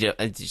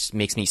 It just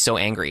makes me so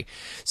angry.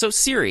 So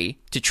Siri,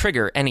 to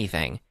trigger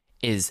anything,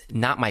 is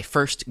not my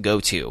first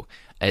go-to.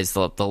 Is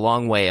the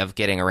long way of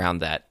getting around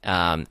that.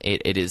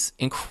 It is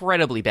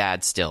incredibly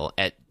bad still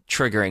at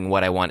triggering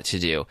what I want it to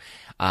do.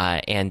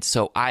 And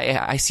so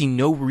I see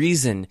no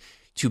reason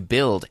to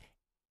build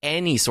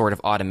any sort of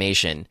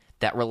automation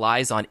that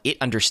relies on it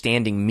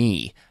understanding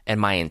me and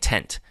my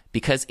intent,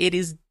 because it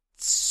is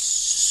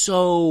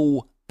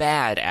so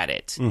bad at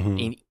it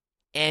in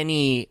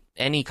any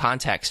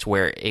context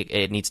where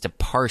it needs to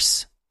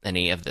parse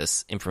any of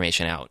this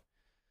information out.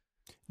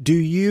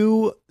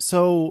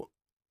 So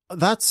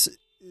that's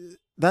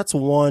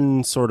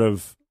one sort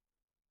of,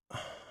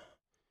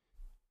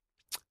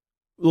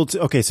 well,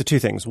 okay, so two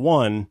things.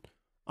 One,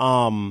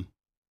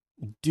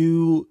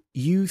 do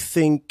you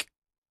think,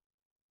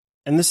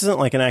 and this isn't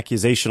like an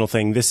accusational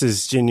thing, this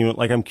is genuine,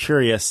 like, I'm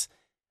curious,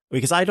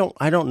 because I don't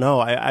know.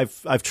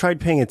 I've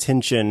tried paying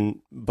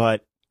attention,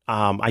 but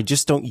I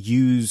just don't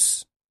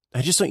use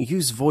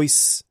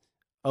voice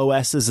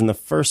OSs in the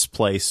first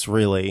place,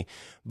 really.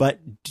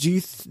 But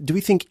do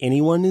we think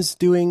anyone is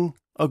doing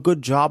a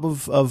good job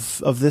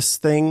of this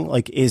thing?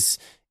 Like, is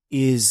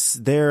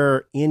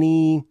there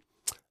any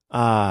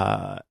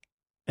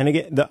and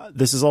again,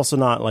 this is also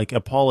not like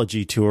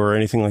apology tour or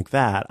anything like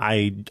that.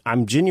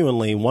 I'm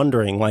genuinely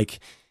wondering, like,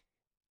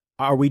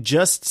 are we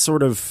just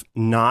sort of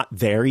not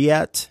there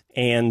yet?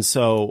 And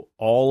so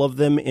all of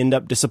them end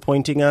up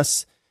disappointing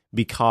us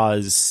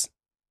because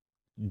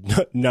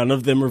none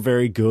of them are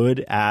very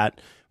good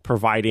at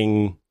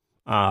providing,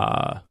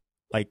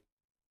 like,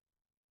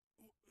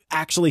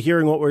 actually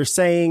hearing what we're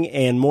saying,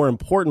 and more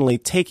importantly,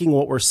 taking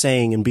what we're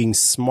saying and being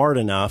smart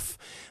enough,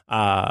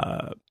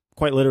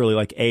 quite literally,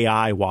 like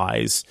AI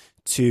wise,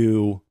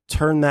 to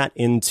turn that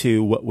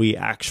into what we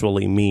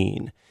actually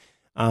mean.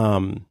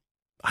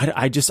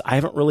 I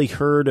haven't really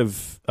heard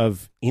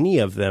of any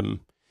of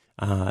them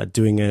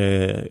doing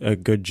a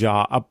good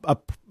job,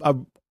 a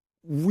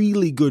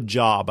really good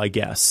job, I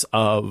guess,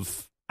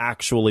 of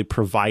actually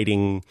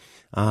providing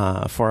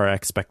for our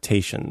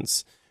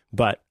expectations.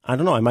 But I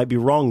don't know, I might be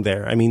wrong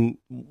there. I mean,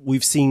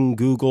 we've seen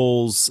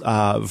Google's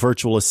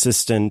virtual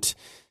assistant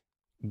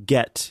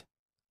get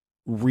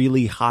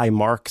really high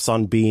marks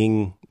on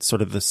being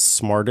sort of the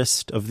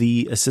smartest of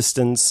the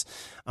assistants,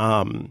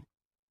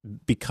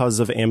 because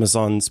of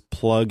Amazon's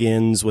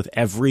plugins with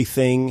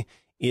everything.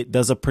 It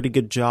does a pretty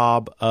good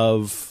job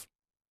of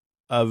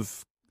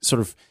sort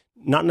of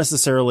not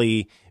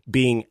necessarily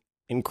being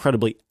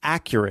incredibly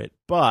accurate,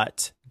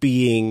 but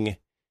being,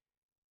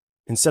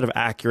 instead of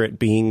accurate,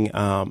 being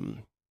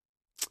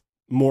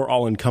more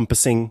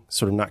all-encompassing,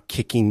 sort of not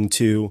kicking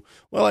to,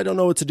 well, I don't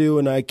know what to do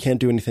and I can't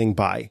do anything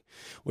by,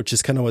 which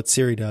is kind of what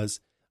Siri does.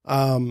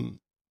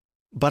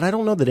 But I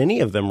don't know that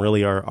any of them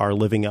really are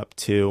living up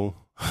to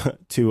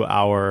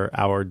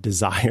our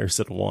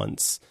desires at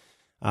once.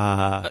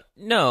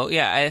 No,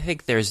 yeah, I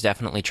think there's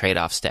definitely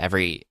trade-offs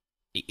to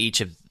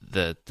each of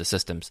the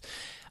systems.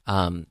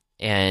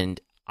 And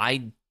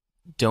I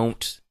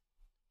don't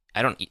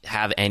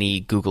have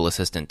any Google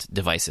Assistant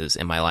devices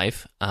in my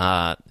life.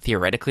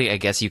 Theoretically, I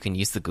guess you can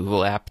use the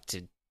Google app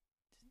to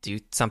do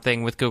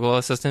something with Google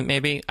Assistant,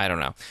 maybe. I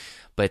don't know.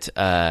 but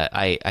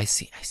I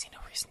see no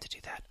reason to do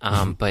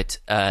that. But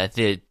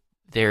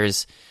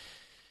there's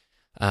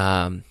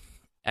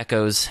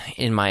Echoes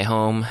in my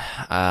home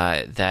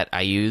that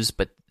I use,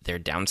 but their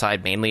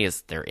downside mainly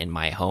is they're in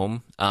my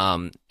home,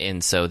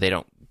 and so they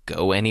don't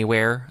go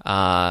anywhere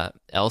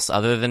else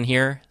other than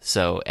here.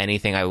 So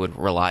anything I would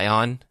rely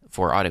on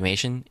for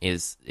automation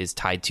is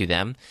tied to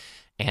them,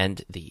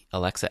 and the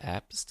Alexa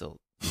app still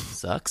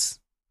sucks.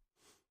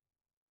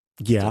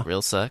 Yeah, still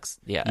real sucks.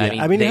 Yeah,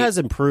 I mean, it has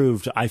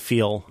improved, I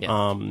feel.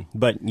 Yeah.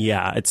 But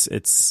yeah,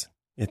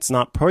 it's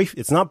not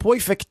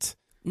perfect.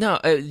 No,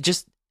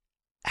 just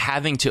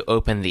having to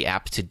open the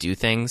app to do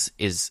things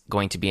is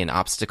going to be an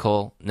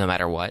obstacle no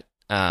matter what.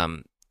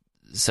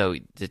 So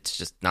it's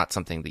just not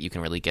something that you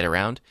can really get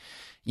around.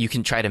 You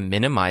can try to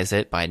minimize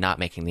it by not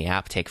making the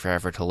app take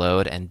forever to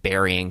load and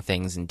burying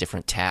things in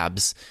different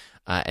tabs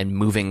and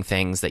moving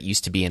things that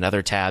used to be in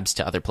other tabs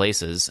to other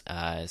places.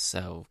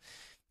 So,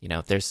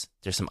 there's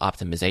some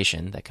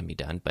optimization that can be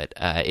done, but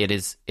it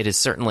is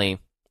certainly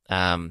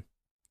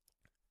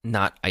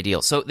not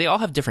ideal. So they all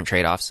have different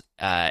trade-offs,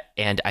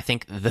 and I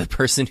think the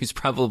person who's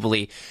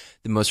probably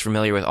the most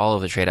familiar with all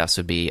of the trade-offs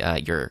would be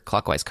your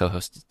Clockwise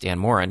co-host, Dan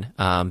Morin,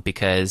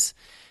 because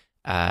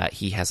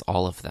he has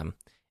all of them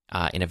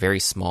in a very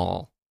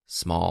small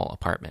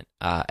apartment,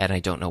 and I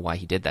don't know why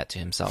he did that to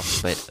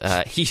himself,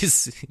 but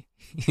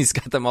he's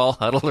got them all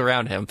huddled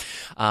around him.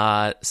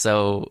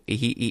 So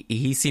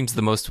he seems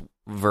the most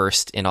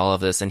versed in all of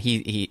this, and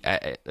he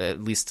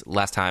at least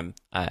last time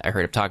I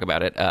heard him talk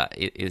about it,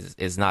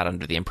 is not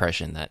under the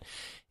impression that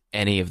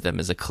any of them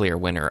is a clear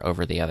winner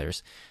over the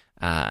others,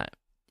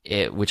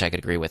 which I could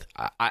agree with.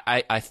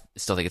 I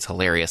still think it's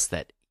hilarious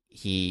that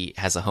he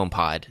has a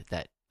HomePod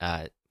that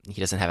he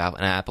doesn't have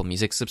an Apple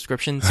Music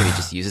subscription, so he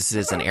just uses it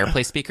as an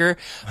AirPlay speaker.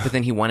 But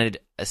then he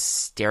wanted a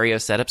stereo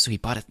setup, so he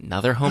bought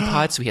another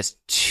HomePod. So he has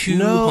two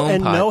HomePods.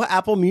 And no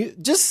Apple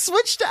Music. Just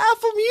switch to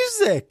Apple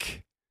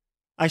Music.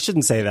 I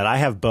shouldn't say that. I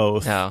have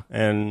both,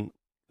 and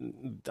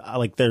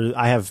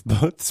I have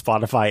both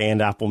Spotify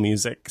and Apple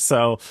Music,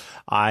 so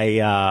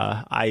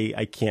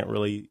I can't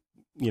really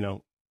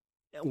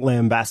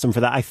lambast him for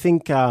that. I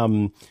think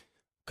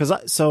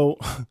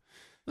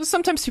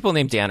sometimes people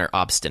named Dan are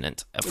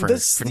obstinate for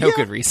no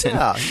good reason.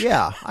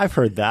 Yeah, I've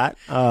heard that.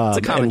 It's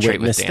a common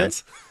trait with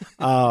Dan's.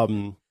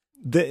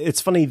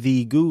 It's funny.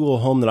 The Google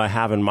Home that I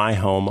have in my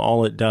home,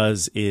 all it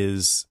does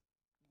is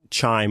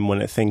chime when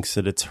it thinks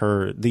that it's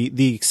heard.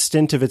 The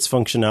extent of its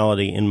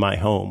functionality in my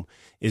home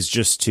is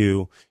just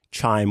to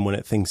chime when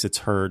it thinks it's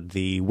heard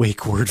the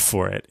wake word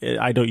for it.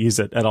 I don't use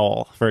it at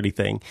all for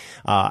anything.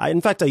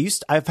 In fact,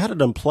 I've had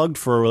it unplugged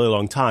for a really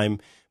long time,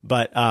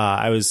 but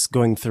I was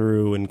going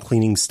through and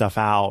cleaning stuff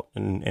out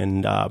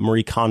and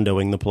Marie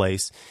Kondoing the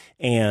place,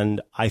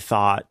 and I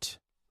thought,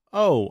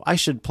 I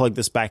should plug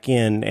this back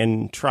in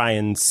and try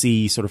and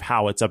see sort of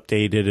how it's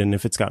updated and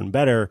if it's gotten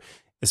better,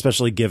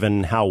 especially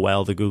given how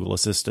well the Google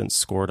Assistant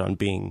scored on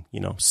being,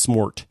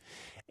 smart.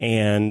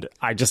 And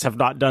I just have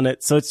not done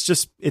it. So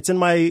it's in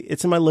my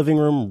living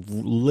room,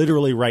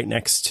 literally right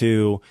next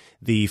to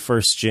the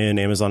first gen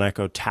Amazon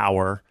Echo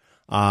Tower.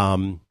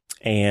 And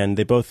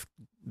they both,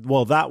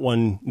 that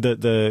one,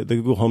 the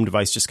Google Home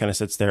device just kind of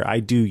sits there. I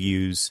do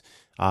use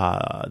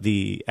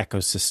the Echo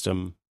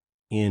system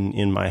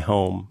in my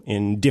home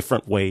in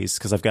different ways,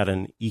 because I've got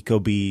an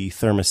Ecobee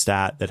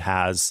thermostat that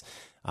has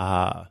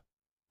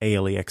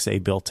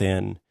ALEXA built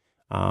in.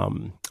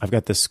 I've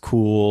got this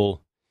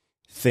cool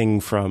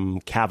thing from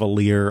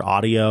Cavalier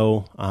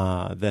Audio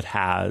that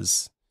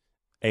has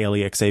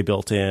ALEXA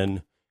built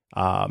in.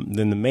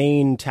 Then the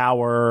main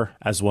tower,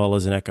 as well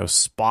as an Echo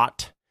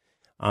Spot.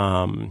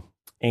 And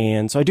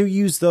so I do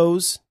use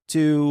those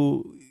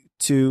to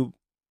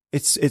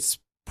it's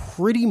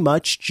pretty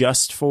much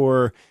just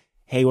for,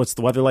 hey, what's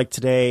the weather like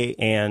today?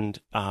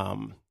 And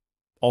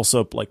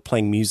also like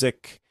playing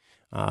music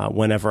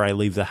whenever I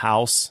leave the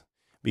house.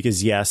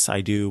 Because yes,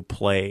 I do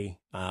play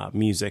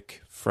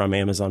music from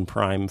Amazon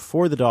Prime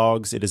for the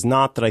dogs. It is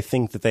not that I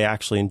think that they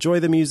actually enjoy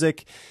the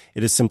music.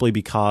 It is simply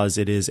because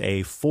it is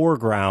a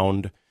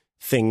foreground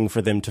thing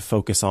for them to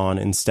focus on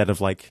instead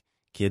of like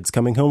kids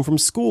coming home from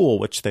school,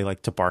 which they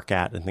like to bark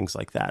at and things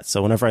like that.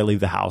 So whenever I leave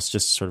the house,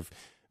 just to sort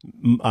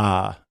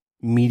of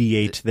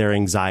mediate their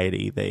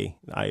anxiety,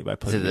 I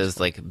play those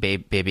like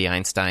baby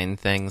Einstein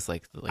things,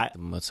 like the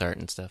Mozart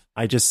and stuff.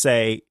 I just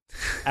say,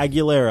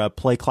 Aguilera,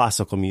 play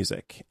classical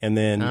music, and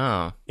then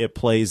it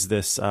plays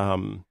this.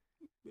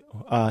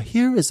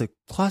 Here is a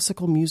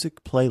classical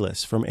music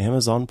playlist from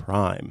Amazon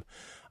Prime.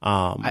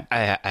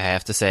 I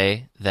have to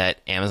say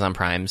that Amazon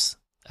Prime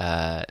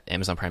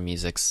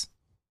Music's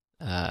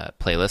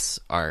playlists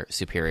are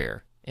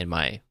superior in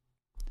my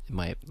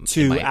Apple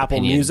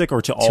opinion, Music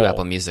or to all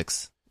Apple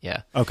Music's.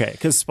 Yeah. Okay.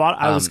 Because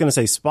I was going to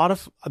say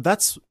Spotify.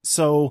 That's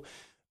so.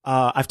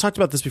 I've talked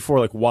about this before,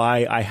 like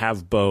why I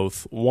have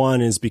both.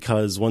 One is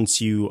because once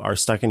you are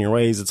stuck in your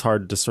ways, it's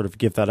hard to sort of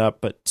give that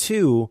up. But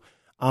two,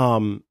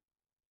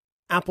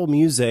 Apple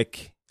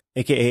Music,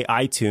 aka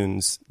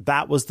iTunes,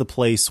 that was the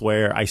place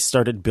where I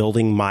started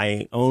building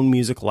my own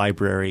music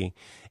library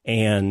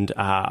and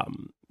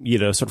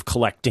sort of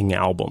collecting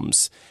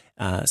albums.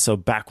 So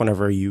back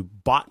whenever you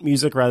bought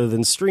music rather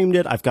than streamed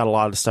it, I've got a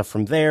lot of stuff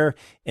from there.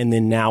 And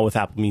then now with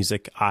Apple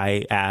Music,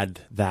 I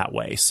add that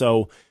way.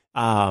 So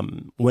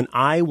when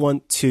I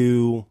want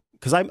to,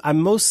 because I'm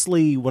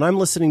mostly, when I'm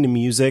listening to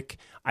music,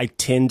 I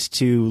tend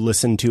to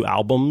listen to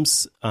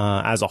albums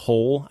as a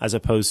whole, as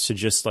opposed to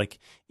just like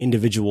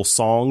individual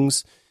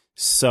songs.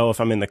 So if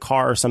I'm in the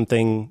car or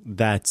something,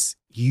 that's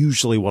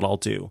usually what I'll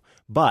do.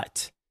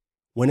 But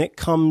when it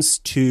comes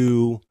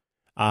to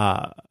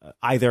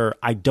either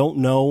I don't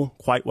know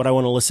quite what I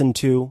want to listen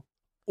to,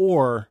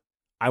 or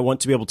I want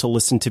to be able to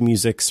listen to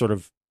music sort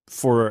of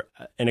for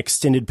an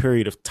extended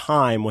period of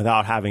time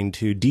without having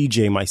to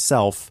DJ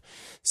myself,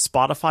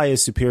 Spotify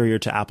is superior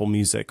to Apple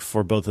Music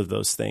for both of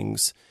those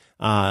things.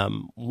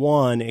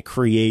 One, it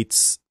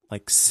creates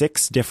like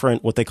 6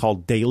 different, what they call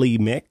daily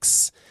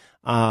mix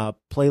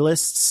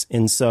playlists.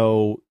 And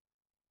so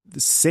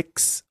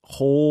 6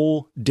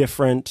 whole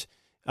different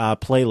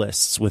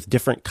playlists with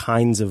different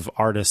kinds of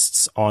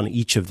artists on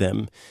each of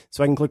them.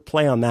 So I can click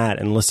play on that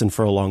and listen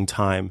for a long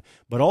time.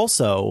 But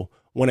also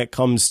when it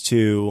comes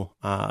to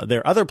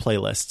their other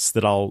playlists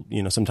that I'll,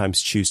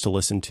 sometimes choose to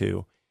listen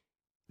to,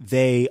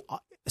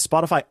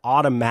 Spotify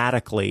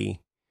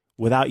automatically,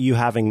 without you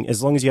having,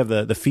 as long as you have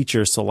the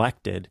feature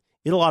selected,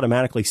 it'll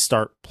automatically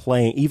start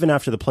playing. Even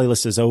after the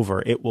playlist is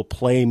over, it will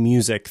play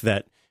music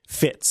that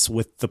fits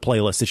with the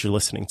playlist that you're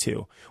listening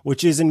to,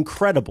 which is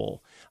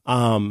incredible.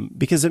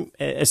 Because it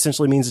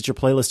essentially means that your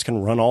playlist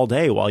can run all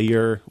day while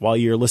you're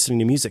listening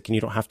to music, and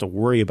you don't have to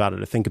worry about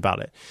it or think about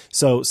it.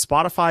 So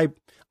Spotify,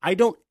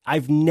 I've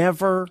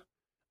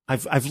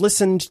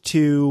listened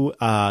to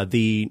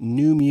the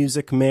new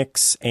music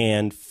mix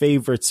and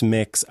favorites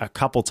mix a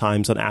couple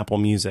times on Apple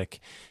Music,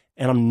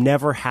 and I'm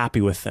never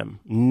happy with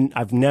them.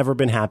 I've never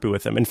been happy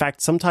with them. In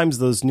fact, sometimes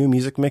those new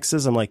music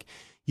mixes, I'm like,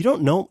 you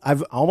don't know,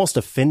 I've almost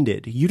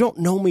offended. You don't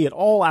know me at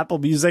all, Apple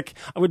Music.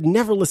 I would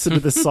never listen to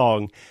this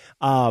song.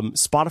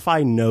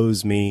 Spotify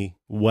knows me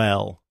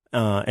well,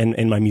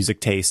 and my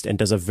music taste, and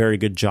does a very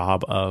good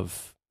job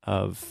of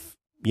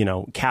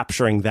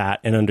capturing that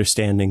and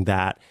understanding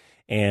that.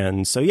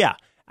 And so, yeah,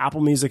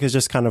 Apple Music is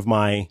just kind of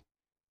my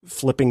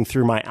flipping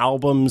through my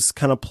albums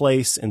kind of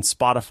place, and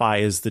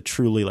Spotify is the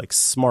truly like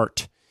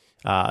smart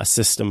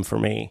system for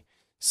me.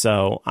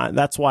 So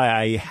that's why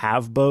I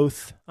have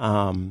both.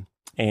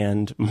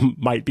 And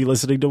might be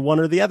listening to one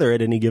or the other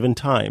at any given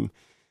time.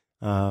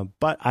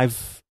 But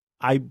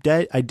I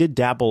did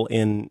dabble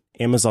in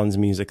Amazon's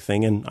music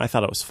thing, and I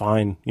thought it was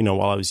fine,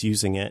 while I was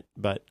using it.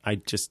 But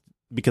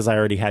because I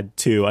already had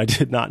 2, I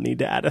did not need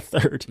to add a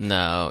third.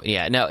 No.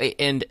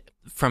 And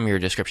from your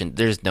description,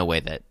 there's no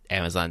way that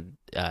Amazon,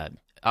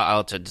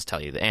 I'll just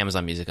tell you, the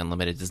Amazon Music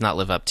Unlimited does not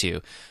live up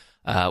to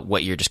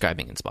what you're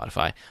describing in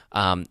Spotify.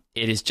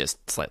 It is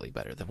just slightly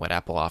better than what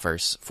Apple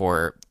offers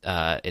for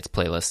its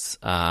playlists.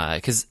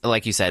 Because,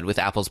 like you said, with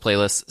Apple's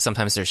playlists,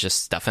 sometimes there's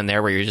just stuff in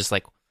there where you're just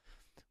like,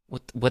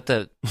 what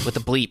the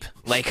bleep?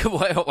 Like,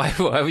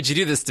 why would you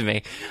do this to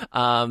me?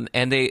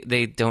 And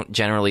they don't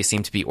generally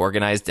seem to be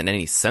organized in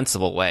any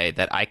sensible way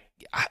that I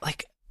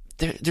like.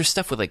 There's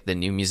stuff with like the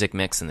new music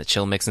mix and the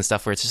chill mix and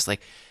stuff where it's just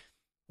like,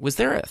 was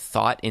there a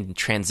thought in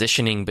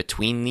transitioning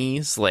between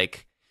these?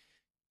 Like,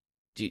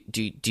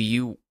 do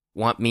you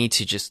want me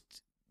to just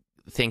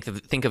think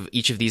of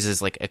each of these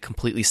as like a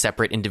completely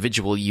separate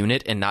individual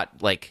unit, and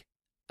not like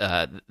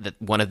that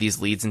one of these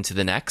leads into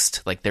the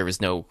next? Like there was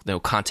no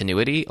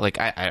continuity. Like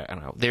I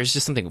don't know. There's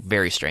just something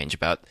very strange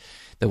about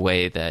the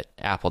way that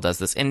Apple does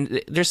this,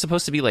 and they're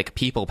supposed to be like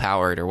people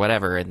powered or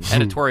whatever, and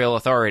editorial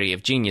authority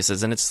of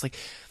geniuses, and it's like,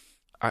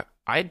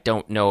 I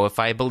don't know if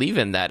I believe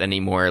in that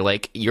anymore.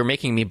 Like, you're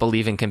making me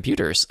believe in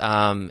computers,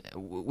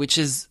 which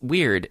is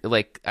weird.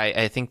 Like,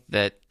 I think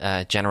that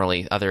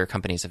generally other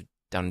companies have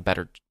done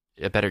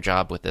a better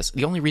job with this.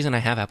 The only reason I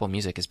have Apple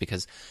Music is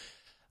because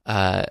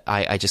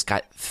I just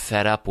got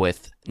fed up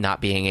with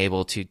not being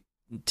able to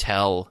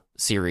tell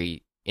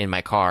Siri in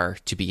my car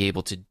to be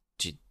able to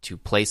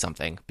play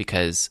something,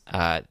 because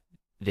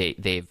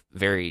they've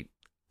very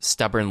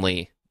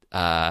stubbornly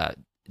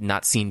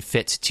not seen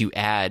fit to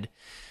add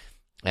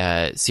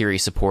Siri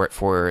support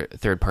for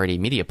third-party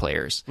media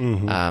players,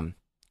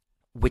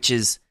 which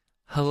is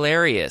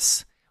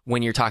hilarious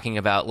when you're talking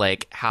about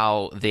like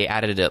how they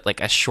added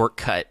a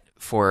shortcut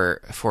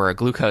for a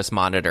glucose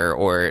monitor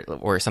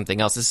or something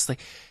else. It's like,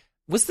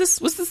 was this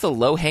the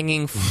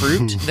low-hanging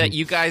fruit that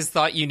you guys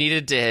thought you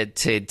needed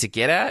to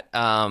get at?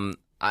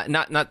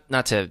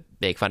 Not to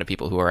make fun of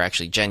people who are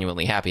actually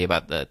genuinely happy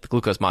about the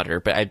glucose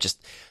monitor, but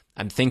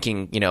I'm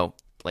thinking,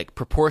 like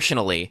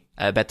proportionally,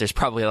 I bet there's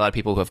probably a lot of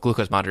people who have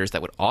glucose monitors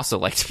that would also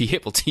like to be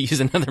able to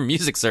use another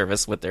music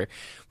service with their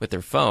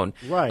phone.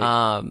 Right.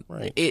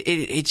 Right.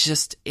 It's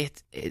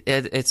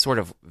sort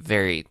of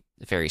very,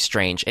 very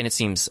strange, and it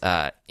seems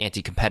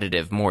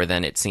anti-competitive more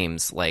than it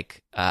seems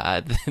like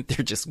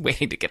they're just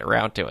waiting to get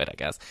around to it, I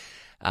guess.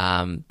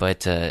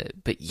 But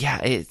yeah,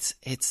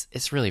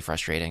 it's really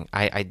frustrating.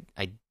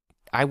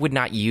 I would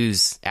not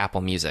use Apple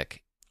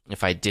Music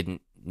if I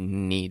didn't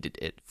need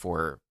it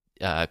for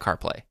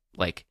CarPlay.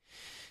 Like,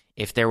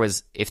 if there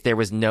was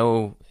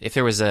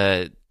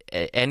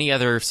any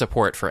other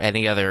support for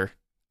any other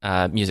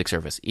music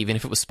service, even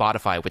if it was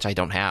Spotify, which I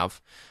don't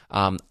have,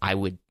 I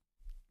would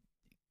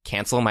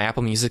cancel my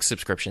Apple Music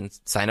subscription,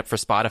 sign up for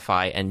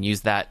Spotify, and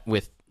use that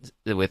with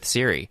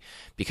Siri,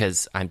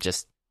 because I'm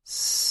just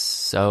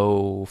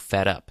so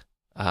fed up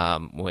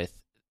with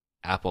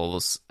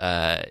Apple's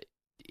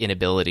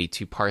inability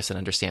to parse and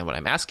understand what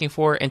I'm asking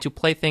for, and to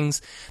play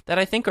things that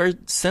I think are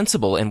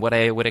sensible in what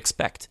I would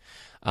expect.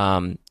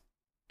 But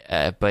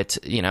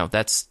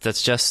that's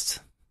just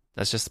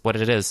what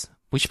it is.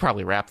 We should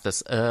probably wrap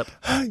this up.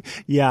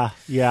 Yeah.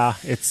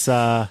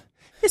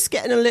 It's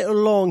getting a little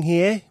long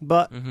here,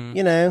 but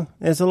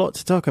there's a lot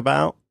to talk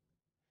about.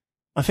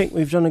 I think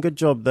we've done a good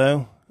job,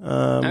 though.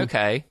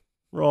 Okay.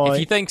 Right. If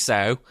you think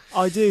so.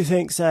 I do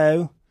think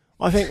so.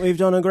 I think we've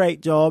done a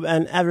great job,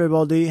 and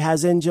everybody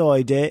has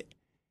enjoyed it.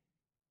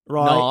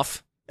 Right.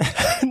 Narf.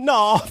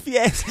 Narf,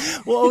 yes.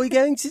 What are we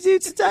going to do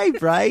today,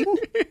 Brain?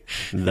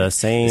 The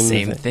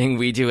same thing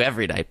we do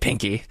every night,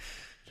 Pinky.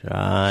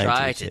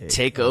 Try to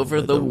take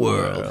over the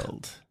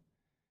world.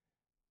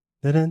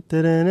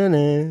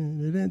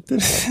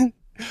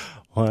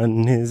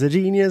 One is a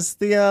genius,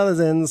 the other's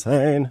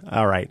insane.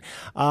 All right.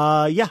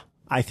 Yeah,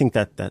 I think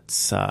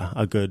that's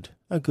a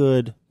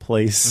good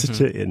place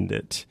to end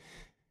it.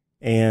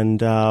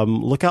 And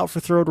look out for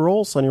throat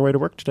rolls on your way to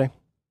work today.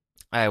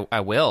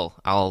 I will.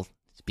 I'll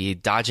be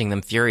dodging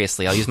them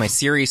furiously. I'll use my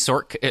Siri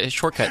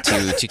shortcut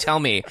to tell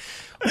me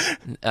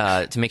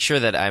to make sure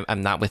that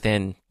I'm not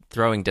within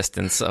throwing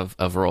distance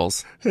of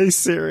rolls. Hey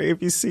Siri,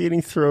 if you see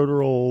any throat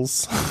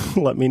rolls,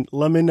 let me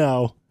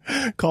know.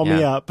 Call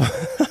me up.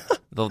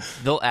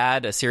 They'll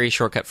add a Siri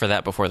shortcut for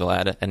that before they'll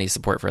add any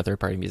support for a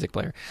third-party music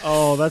player.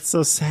 Oh, that's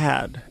so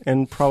sad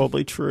and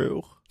probably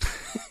true.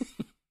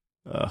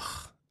 Ugh.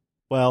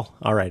 Well,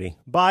 alrighty.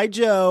 Bye,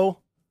 Joe.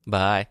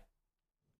 Bye.